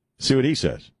 See what he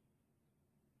says.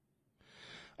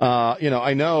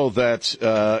 I know that.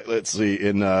 Let's see.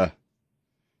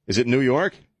 Is it New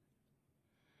York?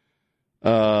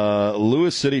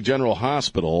 Lewis City General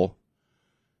Hospital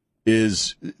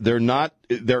is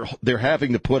they're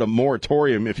having to put a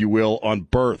moratorium, if you will, on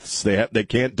births. They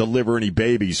can't deliver any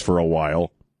babies for a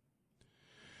while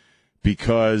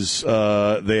because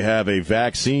they have a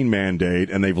vaccine mandate,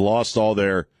 and they've lost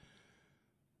a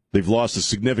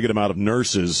significant amount of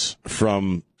nurses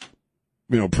from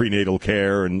prenatal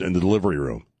care and the delivery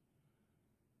room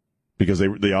because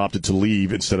they opted to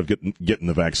leave instead of getting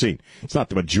the vaccine. It's not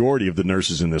the majority of the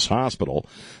nurses in this hospital,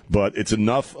 but it's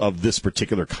enough of this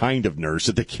particular kind of nurse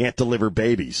that they can't deliver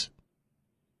babies.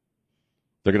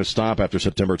 They're going to stop after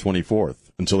September 24th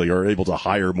until they are able to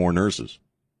hire more nurses.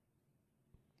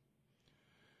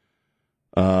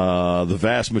 The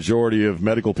vast majority of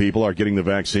medical people are getting the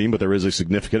vaccine, but there is a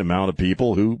significant amount of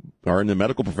people who are in the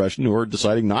medical profession who are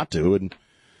deciding not to, and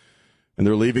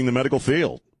they're leaving the medical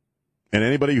field. And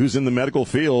anybody who's in the medical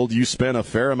field, you spend a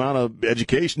fair amount of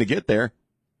education to get there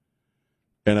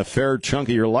and a fair chunk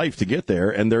of your life to get there,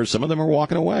 and there's some of them are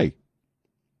walking away.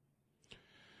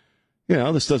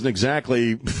 This doesn't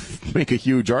exactly make a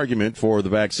huge argument for the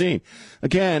vaccine.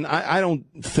 Again, I don't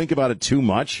think about it too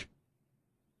much.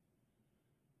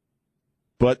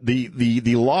 But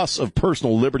the loss of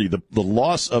personal liberty, the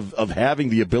loss of having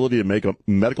the ability to make a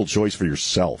medical choice for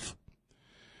yourself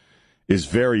is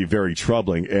very, very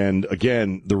troubling. And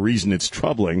again, the reason it's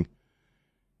troubling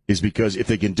is because if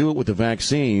they can do it with the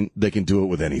vaccine, they can do it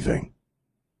with anything.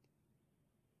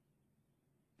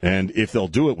 And if they'll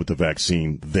do it with the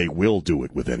vaccine, they will do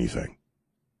it with anything.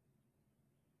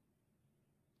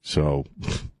 So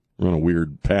we're on a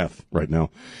weird path right now.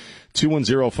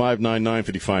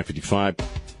 210-599-5555.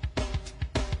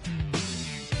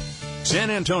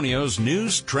 San Antonio's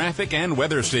news, traffic, and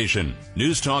weather station.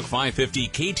 News Talk 550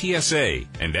 KTSA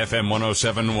and FM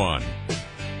 107.1.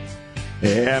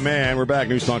 Yeah, man, we're back.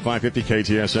 News Talk 550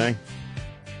 KTSA.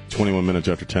 21 minutes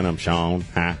after 10, I'm Sean.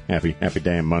 Happy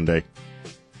damn Monday.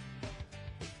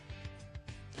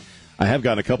 I have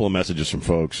gotten a couple of messages from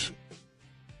folks,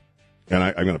 and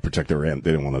I'm going to protect their end.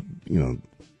 They don't want to,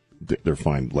 they're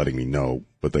fine letting me know,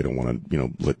 but they don't want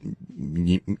to,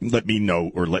 let me know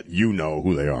or let you know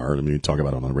who they are. I mean, talk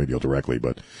about it on the radio directly,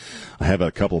 but I have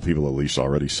a couple of people at least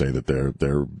already say that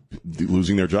they're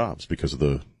losing their jobs because of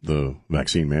the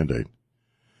vaccine mandate.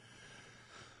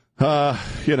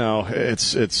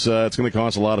 It's going to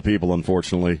cost a lot of people,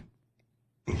 unfortunately,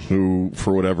 who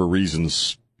for whatever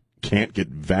reasons can't get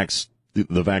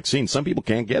the vaccine. Some people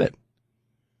can't get it.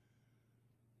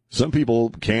 Some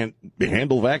people can't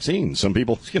handle vaccines. Some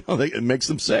people, it makes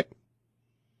them sick.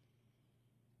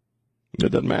 It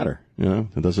doesn't matter.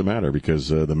 It doesn't matter because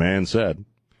the man said.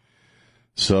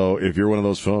 So if you're one of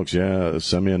those folks,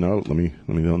 send me a note. Let me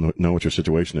know what your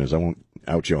situation is. I won't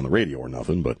out you on the radio or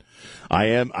nothing, but I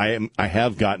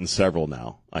have gotten several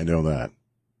now. I know that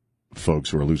folks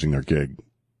who are losing their gig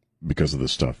because of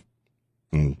this stuff.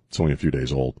 It's only a few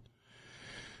days old.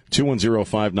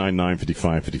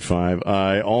 210-599-5555.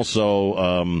 I also,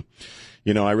 I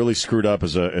really screwed up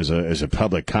as a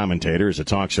public commentator, as a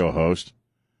talk show host,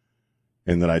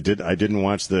 in that I didn't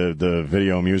watch the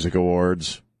Video Music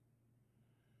Awards.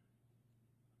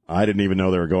 I didn't even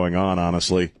know they were going on,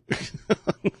 honestly.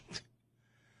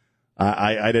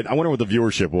 I wonder what the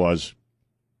viewership was.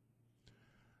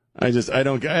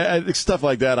 Stuff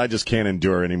like that I just can't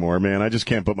endure anymore, man. I just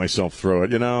can't put myself through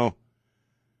it,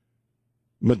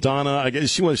 Madonna, I guess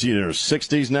she was in her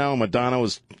 60s now. Madonna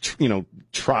was,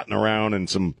 trotting around in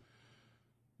some,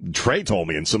 Trey told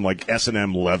me, in some like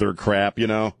S&M leather crap,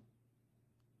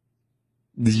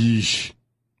 Yeesh.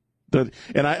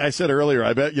 And I said earlier,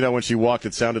 I bet, when she walked,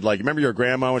 it sounded like, remember your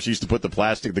grandma when she used to put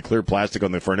the clear plastic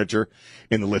on the furniture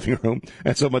in the living room?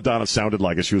 And so Madonna sounded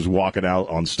like as she was walking out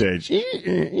on stage.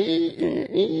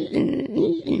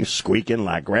 Squeaking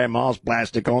like grandma's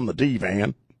plastic on the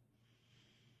divan.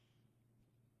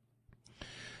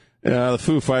 The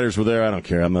Foo Fighters were there. I don't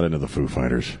care. I'm not into the Foo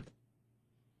Fighters.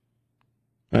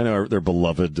 I know they're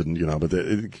beloved, and but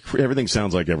everything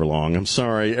sounds like Everlong. I'm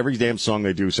sorry. Every damn song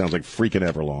they do sounds like freaking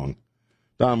Everlong.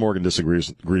 Don Morgan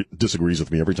disagrees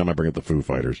with me every time I bring up the Foo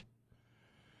Fighters.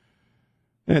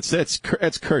 That's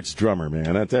Kurt's drummer,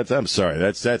 man. I'm sorry.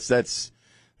 That's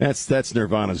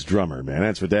Nirvana's drummer, man.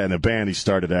 That's what that and the band he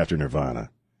started after Nirvana.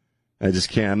 I just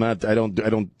can't. I'm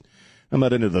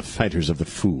not into the fighters of the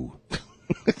Foo.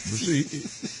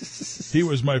 He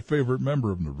was my favorite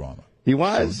member of Nirvana. He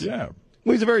was? So, yeah.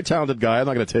 Well, he's a very talented guy. I'm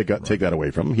not going to take that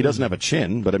away from him. He doesn't have a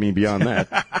chin, but I mean, beyond that.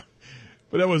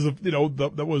 But that was,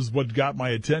 that was what got my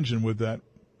attention with that.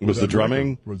 Was the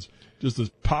drumming? Was just this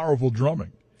powerful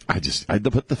drumming.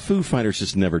 But the Foo Fighters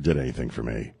just never did anything for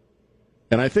me.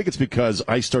 And I think it's because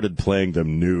I started playing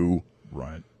them new.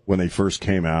 Right. When they first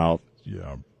came out.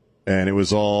 Yeah. And it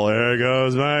was all, there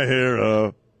goes my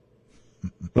hero.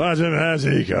 Watch him as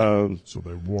he comes. So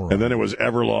they wore. And then it was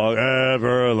Everlong,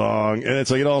 Everlong. And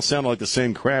it's like, it all sounded like the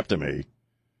same crap to me.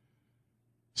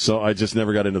 So I just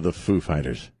never got into the Foo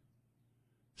Fighters.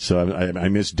 So I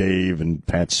missed Dave and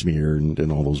Pat Smear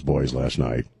and all those boys last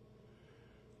night.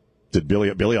 Did Billie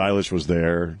Eilish was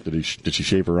there? Did she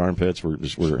shave her armpits? Were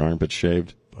her armpits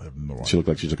shaved? I have no idea. She looked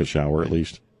like she took a shower at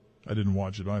least. I didn't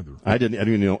watch it either. I didn't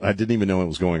even know it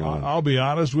was going on. I'll be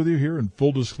honest with you here, in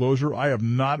full disclosure, I have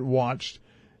not watched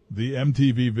the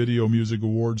MTV Video Music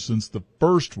Awards since the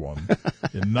first one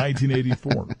in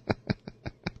 1984.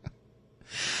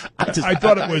 I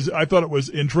thought it was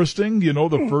interesting,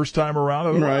 the first time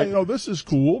around. Right. This is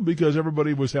cool because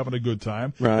everybody was having a good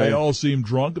time. Right. They all seemed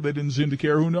drunk. They didn't seem to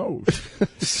care. Who knows?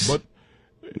 But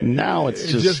now it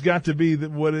just got to be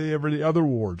whatever the other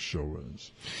awards show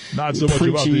is. Not so much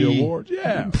about the awards.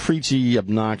 Yeah. Preachy,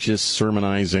 obnoxious,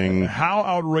 sermonizing. How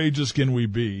outrageous can we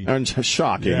be? And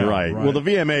shocking, right. Well, the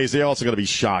VMAs, they also got to be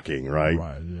shocking, right?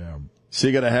 Right, yeah. So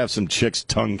you got to have some chicks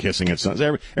tongue kissing at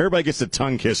something. Everybody gets to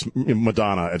tongue kiss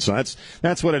Madonna at something.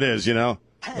 That's what it is,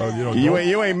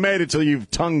 You ain't made it till you've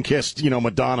tongue kissed,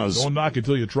 Madonna's. Don't knock it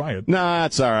till you try it. Nah,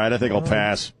 that's all right. I think I'll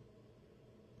pass.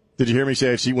 Did you hear me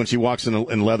say when she walks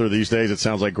in leather these days, it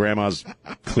sounds like Grandma's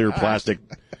clear plastic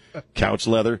couch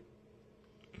leather?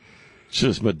 It's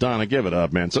just Madonna, give it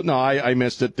up, man. So no, I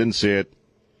missed it, didn't see it.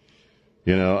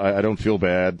 I don't feel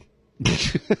bad.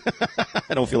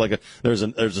 I don't feel like there's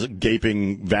a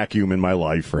gaping vacuum in my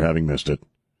life for having missed it.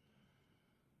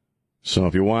 So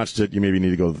if you watched it, you maybe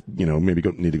need to go,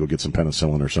 need to go get some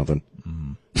penicillin or something.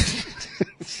 Mm.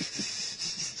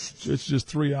 It's just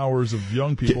 3 hours of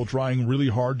young people trying really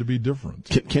hard to be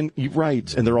different.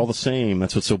 Right, and they're all the same.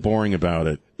 That's what's so boring about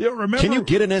it. Yeah, remember? Can you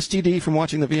get an STD from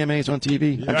watching the VMAs on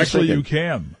TV? Actually, you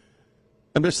can.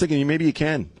 I'm just thinking maybe you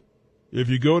can. If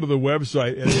you go to the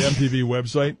website, and the MTV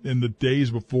website, in the days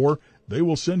before, they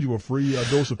will send you a free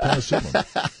dose of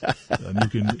penicillin. And you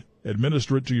can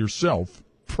administer it to yourself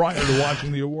prior to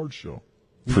watching the awards show.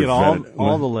 You get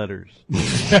all the letters.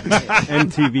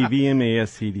 MTV VMA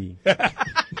STD.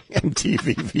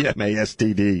 MTV VMA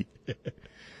STD.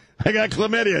 I got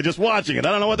chlamydia just watching it.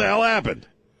 I don't know what the hell happened.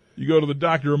 You go to the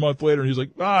doctor a month later, and he's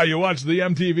like, you watched the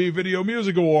MTV Video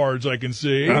Music Awards, I can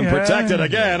see. I'm protected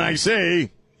again, I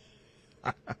see.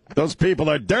 Those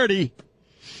people are dirty.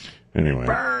 Anyway.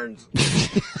 Burns.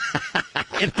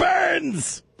 It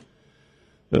burns.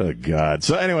 Oh, God.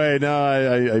 So, anyway, no,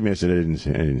 I missed it. I didn't see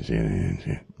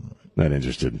it. Not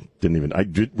interested. I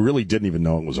really didn't even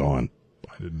know it was on.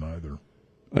 I didn't either.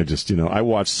 I just, I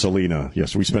watched Selena.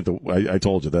 Yes, we spent I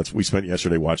told you we spent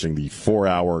yesterday watching the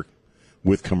 4-hour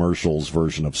with commercials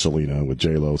version of Selena with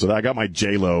J-Lo. So I got my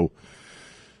J-Lo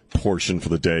portion for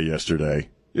the day yesterday.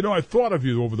 I thought of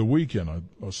you over the weekend.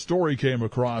 A story came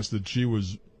across that she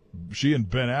and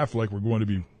Ben Affleck were going to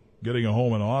be getting a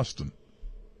home in Austin.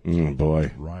 Oh,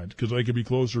 boy. Right, because they could be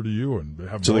closer to you and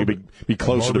have so they could be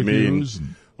closer to me and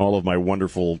all of my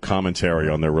wonderful commentary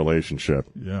on their relationship.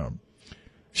 Yeah.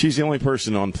 She's the only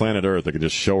person on planet Earth that can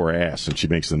just show her ass and she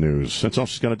makes the news. That's all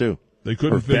she's going to do. They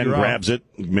couldn't figure out. Ben grabs it,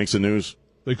 makes the news.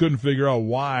 They couldn't figure out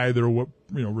why their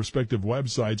respective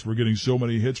websites were getting so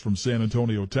many hits from San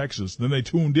Antonio, Texas. Then they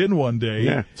tuned in one day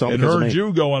and heard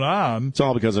you going on. It's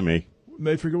all because of me. And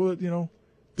they figured,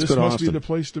 this must be the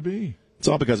place to be. It's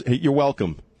all because you're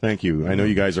welcome. Thank you. I know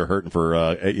you guys are hurting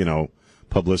for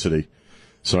publicity,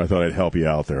 so I thought I'd help you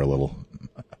out there a little.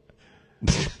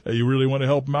 Hey, you really want to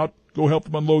help them out? Go help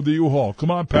them unload the U-Haul.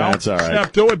 Come on, pal. That's all right.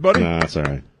 Snap to it, buddy. No, that's all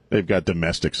right. They've got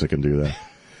domestics that can do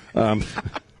that.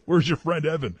 Where's your friend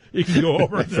Evan? He can go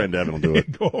over. Friend Evan will do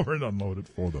it. Go over and unload it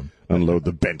for them. Unload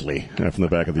the Bentley from the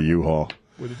back of the U-Haul.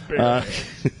 With its bare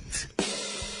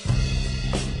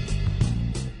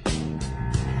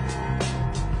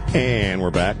And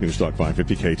we're back. News Talk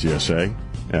 550 KTSA,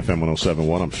 FM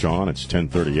 107.1. I'm Sean. It's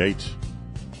 10:38.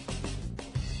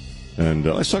 And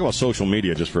let's talk about social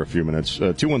media just for a few minutes.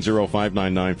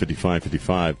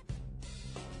 210-599-5555.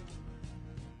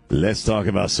 Let's talk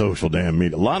about social damn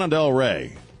media. Lana Del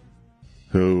Rey,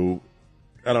 who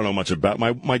I don't know much about.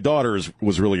 My daughter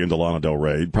was really into Lana Del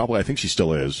Rey. Probably, I think she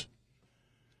still is.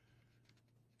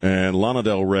 And Lana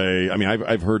Del Rey, I mean,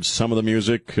 I've heard some of the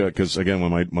music because again,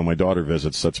 when my daughter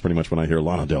visits, that's pretty much when I hear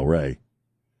Lana Del Rey.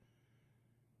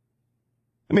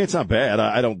 I mean, it's not bad.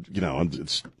 I don't,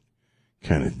 it's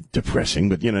kind of depressing,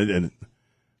 but and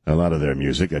a lot of their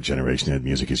music, that generation of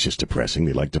music, is just depressing.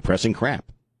 They like depressing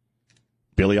crap.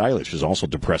 Billie Eilish is also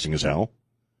depressing as hell.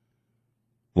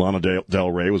 Lana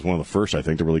Del Rey was one of the first, I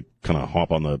think, to really kind of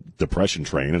hop on the depression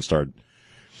train and start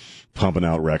pumping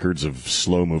out records of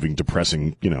slow-moving,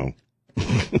 depressing,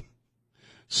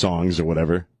 songs or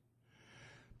whatever.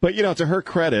 But, to her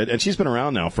credit, and she's been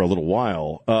around now for a little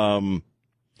while,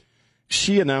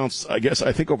 she announced,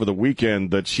 I think over the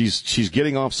weekend, that she's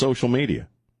getting off social media.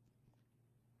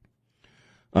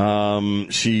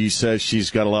 She says she's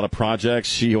got a lot of projects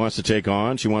she wants to take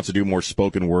on. She wants to do more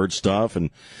spoken word stuff, and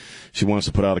she wants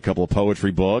to put out a couple of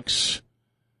poetry books.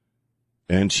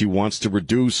 And she wants to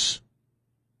reduce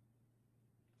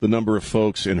the number of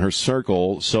folks in her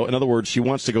circle. So, in other words, she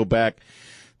wants to go back,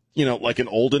 like in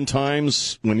olden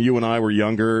times when you and I were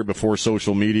younger, before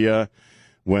social media,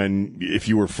 when if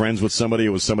you were friends with somebody, it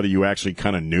was somebody you actually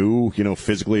kind of knew,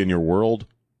 physically in your world.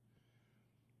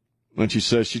 And she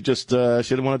says she just she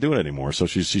didn't want to do it anymore, so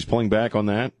she's pulling back on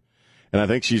that. And I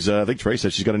think Trey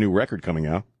said she's got a new record coming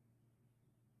out.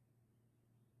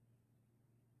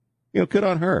 Good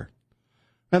on her.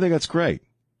 I think that's great.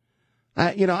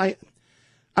 I don't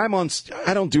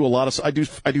do a lot of. I do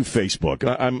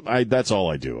Facebook. That's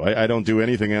all I do. I don't do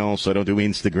anything else. I don't do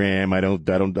Instagram.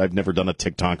 I've never done a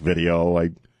TikTok video.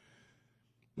 I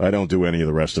don't do any of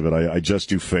the rest of it. I just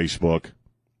do Facebook.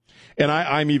 And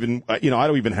I'm even, I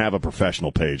don't even have a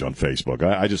professional page on Facebook.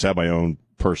 I just have my own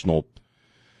personal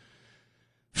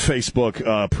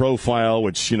Facebook profile,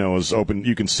 which, is open.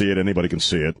 You can see it. Anybody can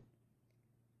see it.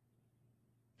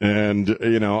 And,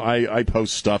 I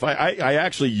post stuff. I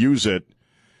actually use it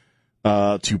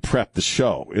to prep the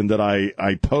show, in that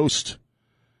I post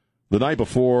the night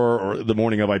before or the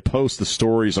morning of. I post the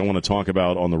stories I want to talk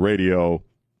about on the radio.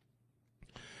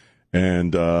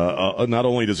 And not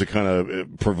only does it kind of,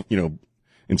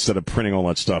 instead of printing all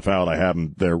that stuff out, I have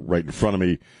them there right in front of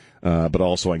me, but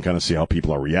also I can kind of see how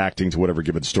people are reacting to whatever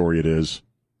given story it is.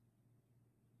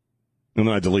 And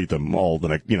then I delete them all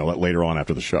later on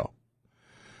after the show.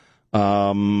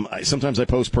 Sometimes I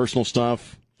post personal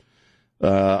stuff.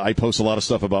 I post a lot of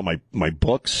stuff about my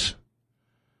books.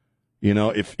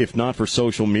 If not for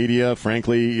social media,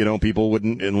 frankly, people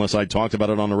wouldn't, unless I talked about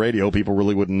it on the radio, people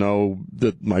really wouldn't know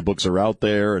that my books are out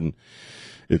there. And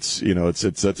it's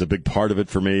that's a big part of it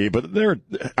for me. But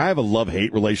I have a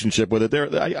love-hate relationship with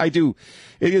it. I do.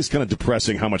 It is kind of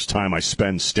depressing how much time I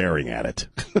spend staring at it.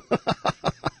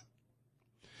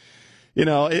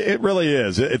 It really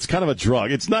is. It's kind of a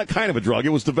drug. It's not kind of a drug. It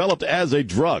was developed as a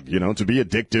drug, to be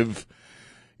addictive.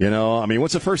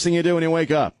 What's the first thing you do when you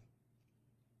wake up?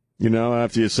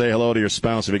 After you say hello to your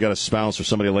spouse, if you got a spouse or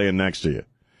somebody laying next to you,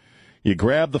 you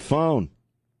grab the phone,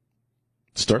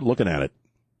 start looking at it.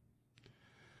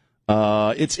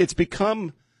 It's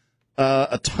become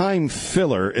a time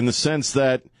filler, in the sense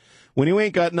that when you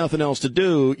ain't got nothing else to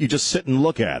do, you just sit and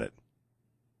look at it.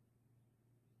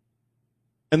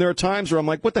 And there are times where I'm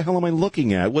like, what the hell am I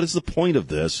looking at? What is the point of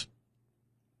this?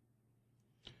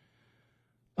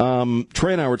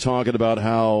 Trey and I were talking about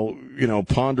how,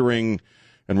 pondering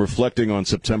and reflecting on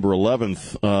September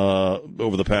 11th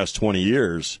over the past 20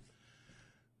 years.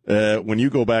 When you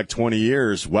go back 20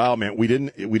 years, wow, man, we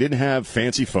didn't have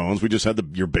fancy phones. We just had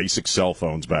your basic cell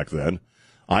phones back then.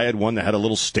 I had one that had a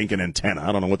little stinking antenna.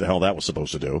 I don't know what the hell that was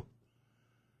supposed to do.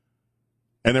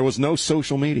 And there was no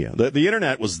social media. The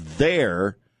internet was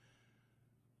there,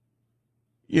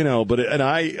 but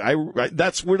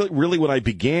that's really when I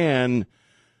began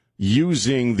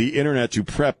using the internet to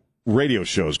prep radio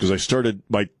shows, because I started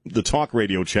the talk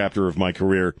radio chapter of my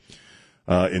career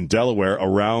in Delaware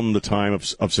around the time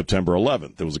of September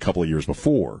 11th. It was a couple of years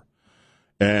before.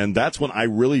 And that's when I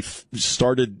really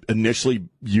started initially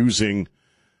using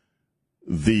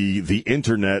the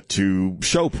internet to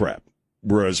show prep.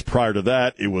 Whereas prior to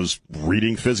that, it was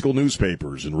reading physical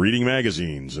newspapers and reading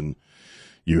magazines, and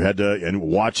you had to, and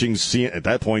watching at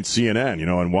that point CNN,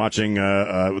 and watching,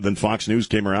 then Fox News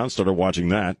came around, started watching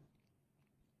that.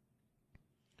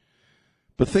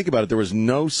 But think about it, there was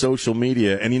no social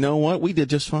media, and you know what? We did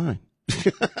just fine.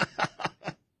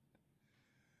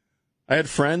 I had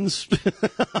friends.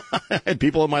 I had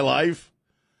people in my life.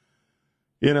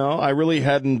 I really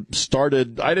I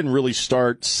didn't really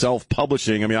start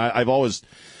self-publishing. I've always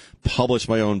published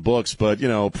my own books, but,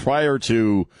 prior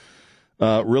to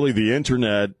really the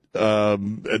internet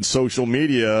and social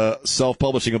media,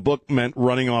 self-publishing a book meant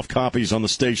running off copies on the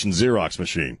station Xerox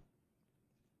machine,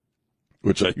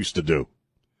 which I used to do.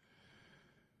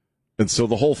 And so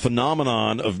the whole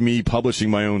phenomenon of me publishing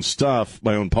my own stuff,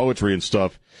 my own poetry and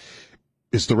stuff,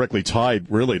 is directly tied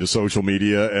really to social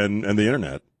media and the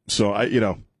internet. So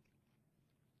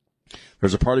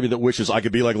there's a part of me that wishes I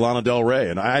could be like Lana Del Rey,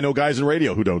 and I know guys in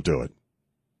radio who don't do it.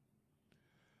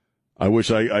 I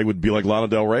wish I would be like Lana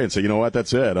Del Rey and say, you know what,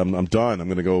 that's it. I'm done. I'm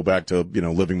going to go back to,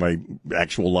 living my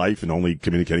actual life and only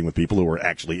communicating with people who are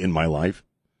actually in my life.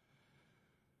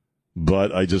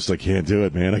 But I can't do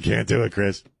it, man. I can't do it,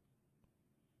 Chris.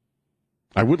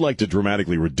 I would like to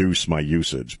dramatically reduce my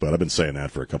usage, but I've been saying that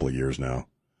for a couple of years now.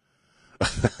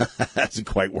 Hasn't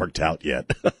quite worked out yet.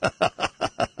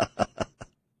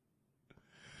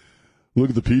 Look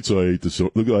at the pizza I ate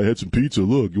Look, I had some pizza.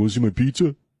 Look, you want to see my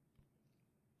pizza?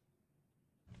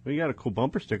 We got a cool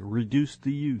bumper sticker. Reduce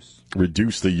the use.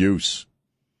 Reduce the use.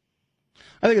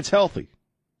 I think it's healthy.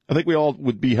 I think we all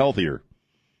would be healthier,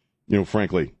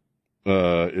 frankly,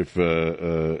 if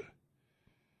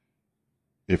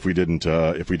we didn't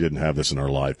have this in our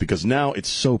life. Because now it's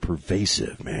so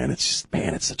pervasive, man. It's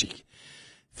such a.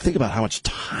 Think about how much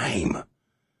time.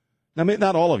 I mean,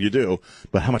 not all of you do,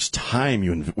 but how much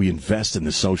time we invest in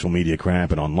this social media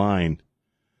crap and online.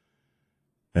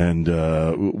 And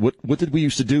what did we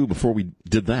used to do before we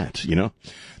did that,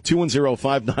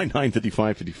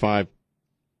 210-599-5555.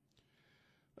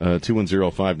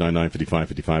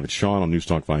 210-599-5555. It's Sean on News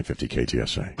Talk 550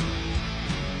 KTSA.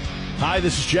 Hi,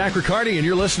 this is Jack Riccardi, and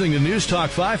you're listening to News Talk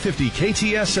 550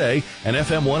 KTSA and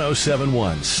FM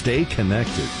 1071. Stay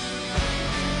connected.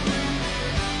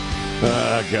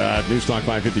 Oh, God. News Talk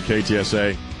 550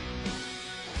 KTSA.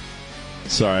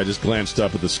 Sorry, I just glanced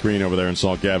up at the screen over there and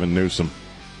saw Gavin Newsom.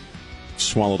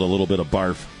 Swallowed a little bit of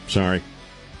barf. Sorry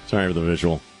for the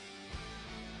visual.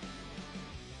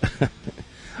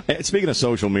 Speaking of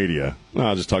social media,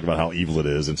 I'll just talk about how evil it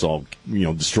is. It's all,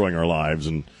 destroying our lives.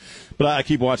 But I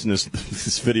keep watching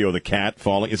this video of the cat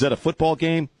falling. Is that a football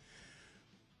game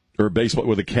or baseball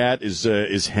where the cat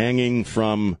is hanging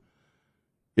from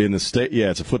in the state?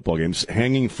 Yeah, it's a football game. It's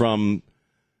hanging from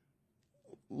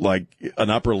like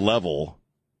an upper level.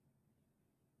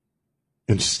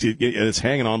 And it's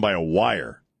hanging on by a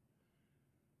wire.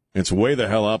 It's way the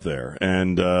hell up there,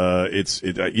 and you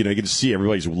can just see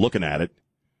everybody's looking at it,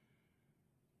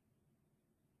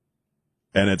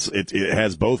 and it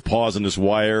has both paws in this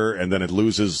wire, and then it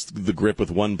loses the grip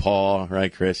with one paw,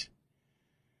 right, Chris?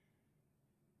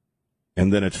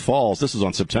 And then it falls. This is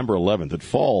on September 11th. It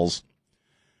falls,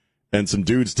 and some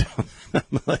dudes down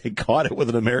they caught it with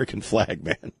an American flag,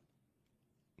 man.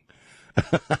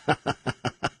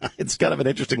 It's kind of an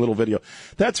interesting little video.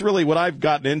 That's really what I've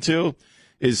gotten into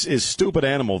is stupid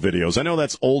animal videos. I know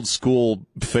that's old school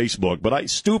Facebook, but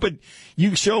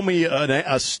you show me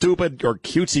a stupid or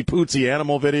cutesy pootsy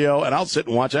animal video, and I'll sit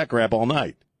and watch that crap all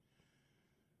night.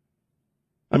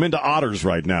 I'm into otters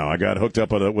right now. I got hooked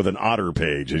up with an otter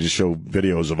page. I just show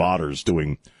videos of otters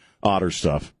doing otter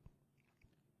stuff.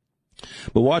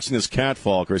 But watching this cat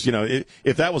fall, Chris,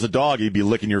 if that was a dog, he'd be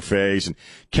licking your face. And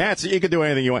cats, you can do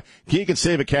anything you want. You can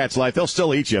save a cat's life. They'll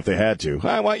still eat you if they had to.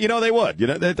 They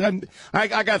would.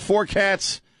 I got 4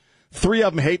 cats. 3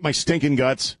 of them hate my stinking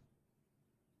guts.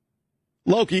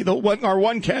 Loki, our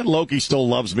one cat, Loki, still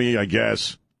loves me, I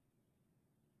guess.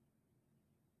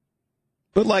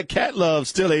 But like cat love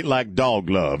still ain't like dog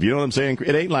love. You know what I'm saying?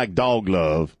 It ain't like dog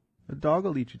love. A dog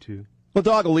will eat you too. Well, a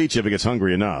dog will eat you if it gets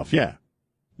hungry enough, yeah.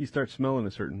 You start smelling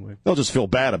a certain way. They'll just feel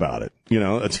bad about it,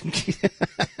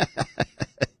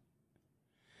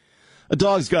 A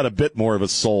dog's got a bit more of a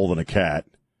soul than a cat.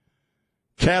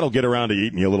 Cat will get around to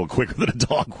eating you a little quicker than a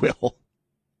dog will.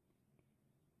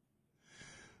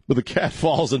 But the cat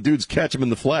falls and dudes catch him in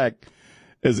the flag.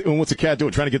 And what's the cat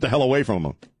doing? Trying to get the hell away from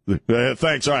him.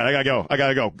 Thanks. All right, I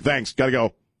gotta go. Thanks. Gotta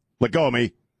go. Let go of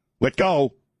me. Let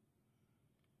go.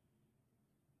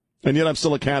 And yet I'm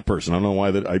still a cat person. I don't know why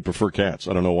I prefer cats.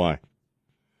 I don't know why.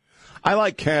 I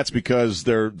like cats because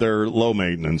they're low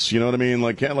maintenance. You know what I mean?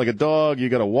 Like a dog, you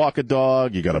got to walk a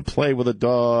dog, you got to play with a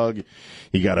dog,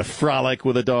 you got to frolic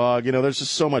with a dog. There's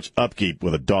just so much upkeep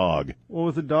with a dog. Well,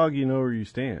 with a dog, you know where you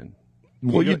stand.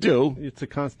 Well, you do. It's a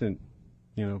constant,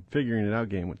 figuring it out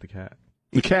game with the cat.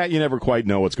 The cat, you never quite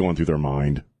know what's going through their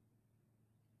mind.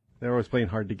 They're always playing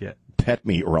hard to get. Pet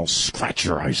me or I'll scratch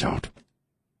your eyes out.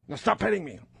 Now stop petting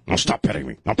me. Now stop petting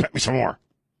me. Now pet me some more.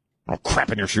 I'll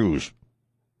crap in your shoes.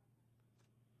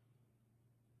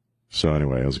 So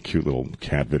anyway, it was a cute little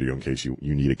cat video in case you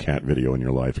need a cat video in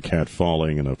your life. A cat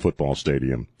falling in a football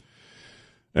stadium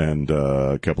and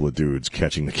a couple of dudes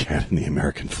catching the cat in the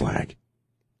American flag.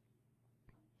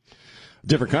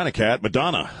 Different kind of cat.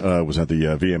 Madonna was at the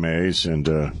VMAs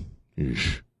and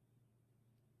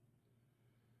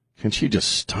can she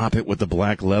just stop it with the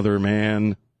black leather,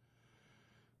 man?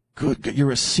 Good,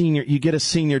 you're a senior. You get a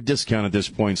senior discount at this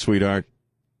point, sweetheart.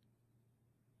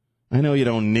 I know you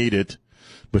don't need it,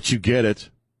 but you get it.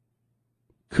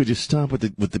 Could you stop with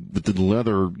the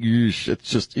leather?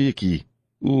 It's just icky.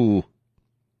 Ooh.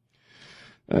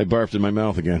 I barfed in my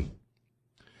mouth again.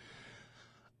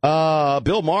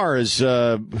 Bill Maher is,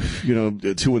 and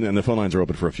the phone lines are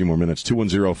open for a few more minutes.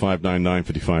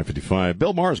 210-599-5555.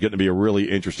 Bill Maher is getting to be a really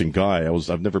interesting guy.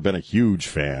 I've never been a huge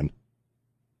fan.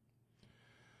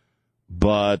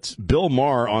 But Bill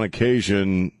Maher, on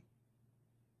occasion,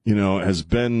 has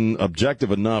been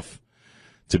objective enough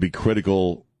to be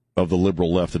critical of the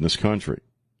liberal left in this country.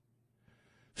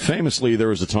 Famously, there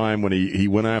was a time when he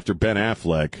went after Ben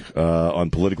Affleck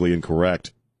on Politically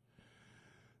Incorrect,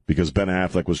 because Ben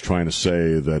Affleck was trying to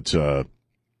say that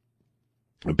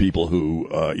people who,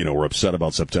 were upset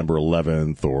about September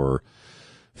 11th or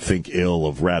think ill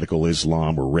of radical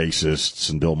Islam were racists,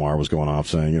 and Bill Maher was going off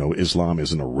saying, Islam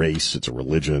isn't a race, it's a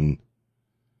religion.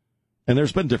 And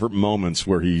there's been different moments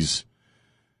where he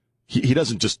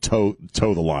doesn't just toe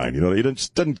the line, he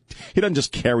doesn't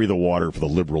just carry the water for the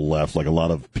liberal left like a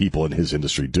lot of people in his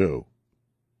industry do.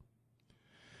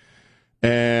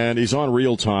 And he's on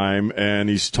Real Time, and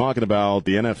he's talking about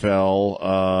the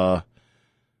NFL.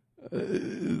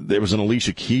 There was an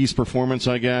Alicia Keys performance,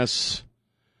 I guess,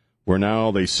 where now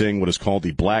they sing what is called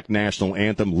the Black National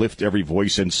Anthem, Lift Every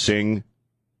Voice and Sing.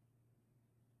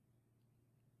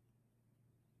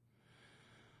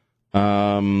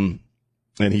 And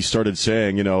he started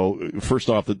saying, first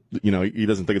off, that, he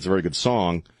doesn't think it's a very good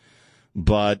song,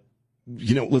 but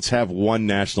let's have one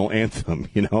national anthem,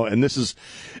 and this is,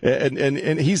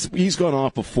 and he's gone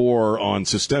off before on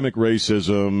systemic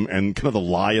racism and kind of the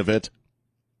lie of it,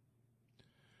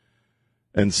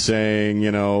 and saying,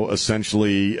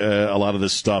 essentially, a lot of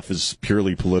this stuff is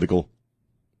purely political.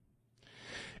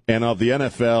 And of the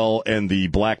NFL and the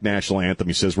Black National Anthem,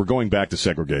 he says, we're going back to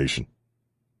segregation.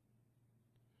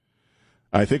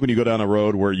 I think when you go down a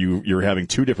road where you're having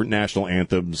two different national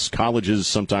anthems, colleges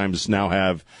sometimes now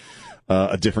have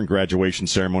a different graduation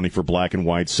ceremony for black and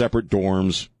white, separate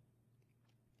dorms,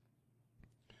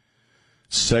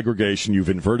 segregation. You've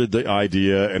inverted the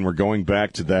idea, and we're going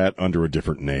back to that under a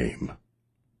different name.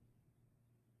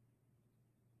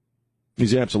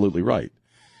 He's absolutely right.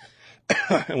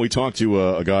 And we talked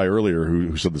to a guy earlier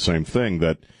who said the same thing,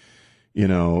 that,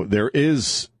 there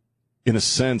is, in a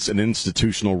sense, an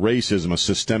institutional racism, a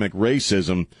systemic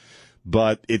racism,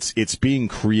 but it's being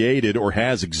created or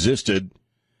has existed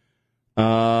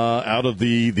out of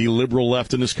the liberal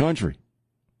left in this country.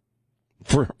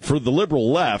 For the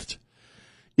liberal left,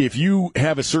 if you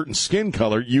have a certain skin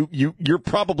color, you're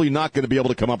probably not going to be able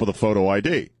to come up with a photo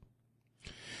ID.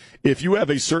 If you have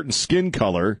a certain skin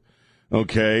color,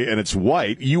 okay, and it's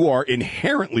white, you are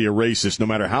inherently a racist no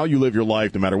matter how you live your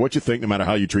life, no matter what you think, no matter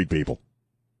how you treat people.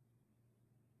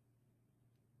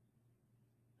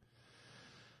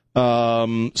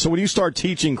 So when you start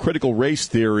teaching critical race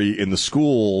theory in the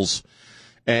schools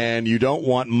and you don't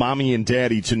want mommy and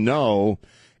daddy to know,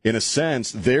 in a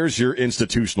sense, there's your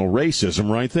institutional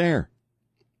racism right there.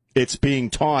 It's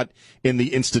being taught in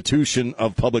the institution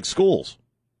of public schools.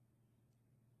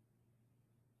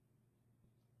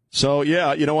 So,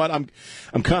 yeah, you know what? I'm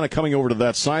kind of coming over to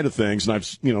that side of things, and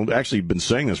I've, actually been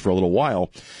saying this for a little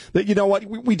while, that, you know what,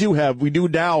 we do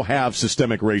now have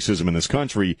systemic racism in this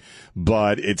country,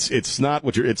 but it's not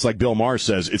it's like Bill Maher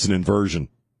says, it's an inversion.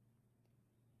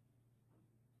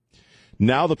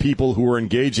 Now the people who are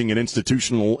engaging in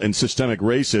institutional and systemic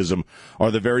racism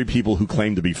are the very people who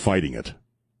claim to be fighting it.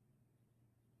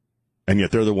 And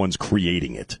yet they're the ones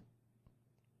creating it.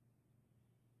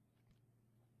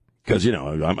 Because,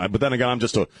 but then again, I'm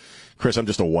just a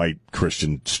white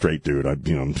Christian straight dude.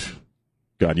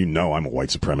 God, I'm a white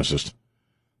supremacist.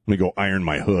 Let me go iron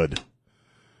my hood.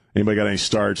 Anybody got any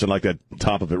starch? I'd like that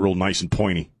top of it real nice and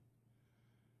pointy.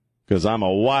 Because I'm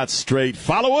a white straight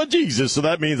follower of Jesus, so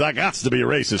that means I got to be a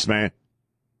racist, man.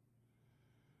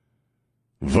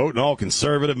 Voting all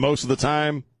conservative most of the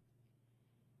time.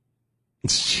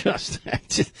 It's just,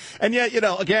 and yet,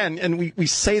 again, and we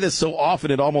say this so often,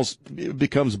 it almost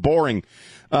becomes boring.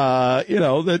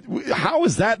 That how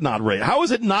is that not racist? How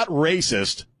is it not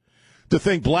racist to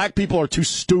think black people are too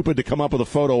stupid to come up with a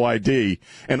photo ID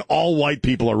and all white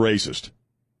people are racist?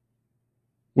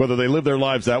 Whether they live their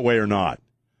lives that way or not.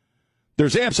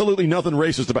 There's absolutely nothing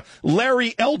racist about it.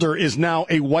 Larry Elder is now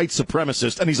a white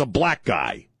supremacist and he's a black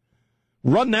guy.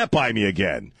 Run that by me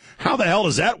again. How the hell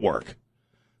does that work?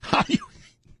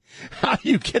 How do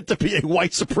you get to be a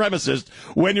white supremacist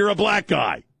when you're a black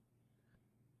guy?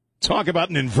 Talk about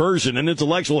an inversion, an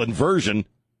intellectual inversion.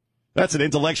 That's an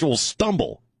intellectual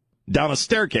stumble down a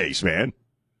staircase, man.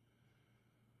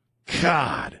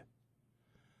 God,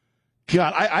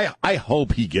 I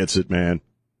hope he gets it, man.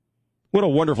 What a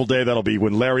wonderful day that'll be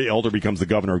when Larry Elder becomes the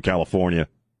governor of California.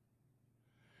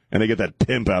 and they get that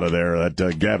pimp out of there,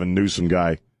 that Gavin Newsom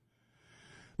guy.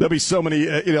 There'll be so many,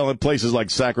 in places like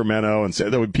Sacramento, and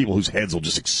there'll be people whose heads will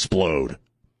just explode.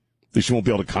 They just won't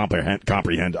be able to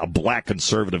comprehend a black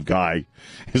conservative guy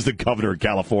is the governor of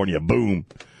California. Boom.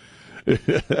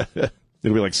 It'll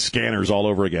be like Scanners all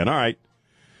over again. All right.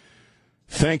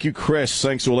 Thank you, Chris.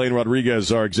 Thanks to Elaine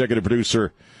Rodriguez, our executive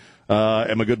producer,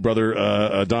 and my good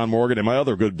brother, Don Morgan, and my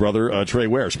other good brother, Trey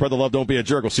Ware. Spread the love. Don't be a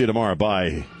jerk. We'll see you tomorrow.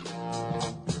 Bye.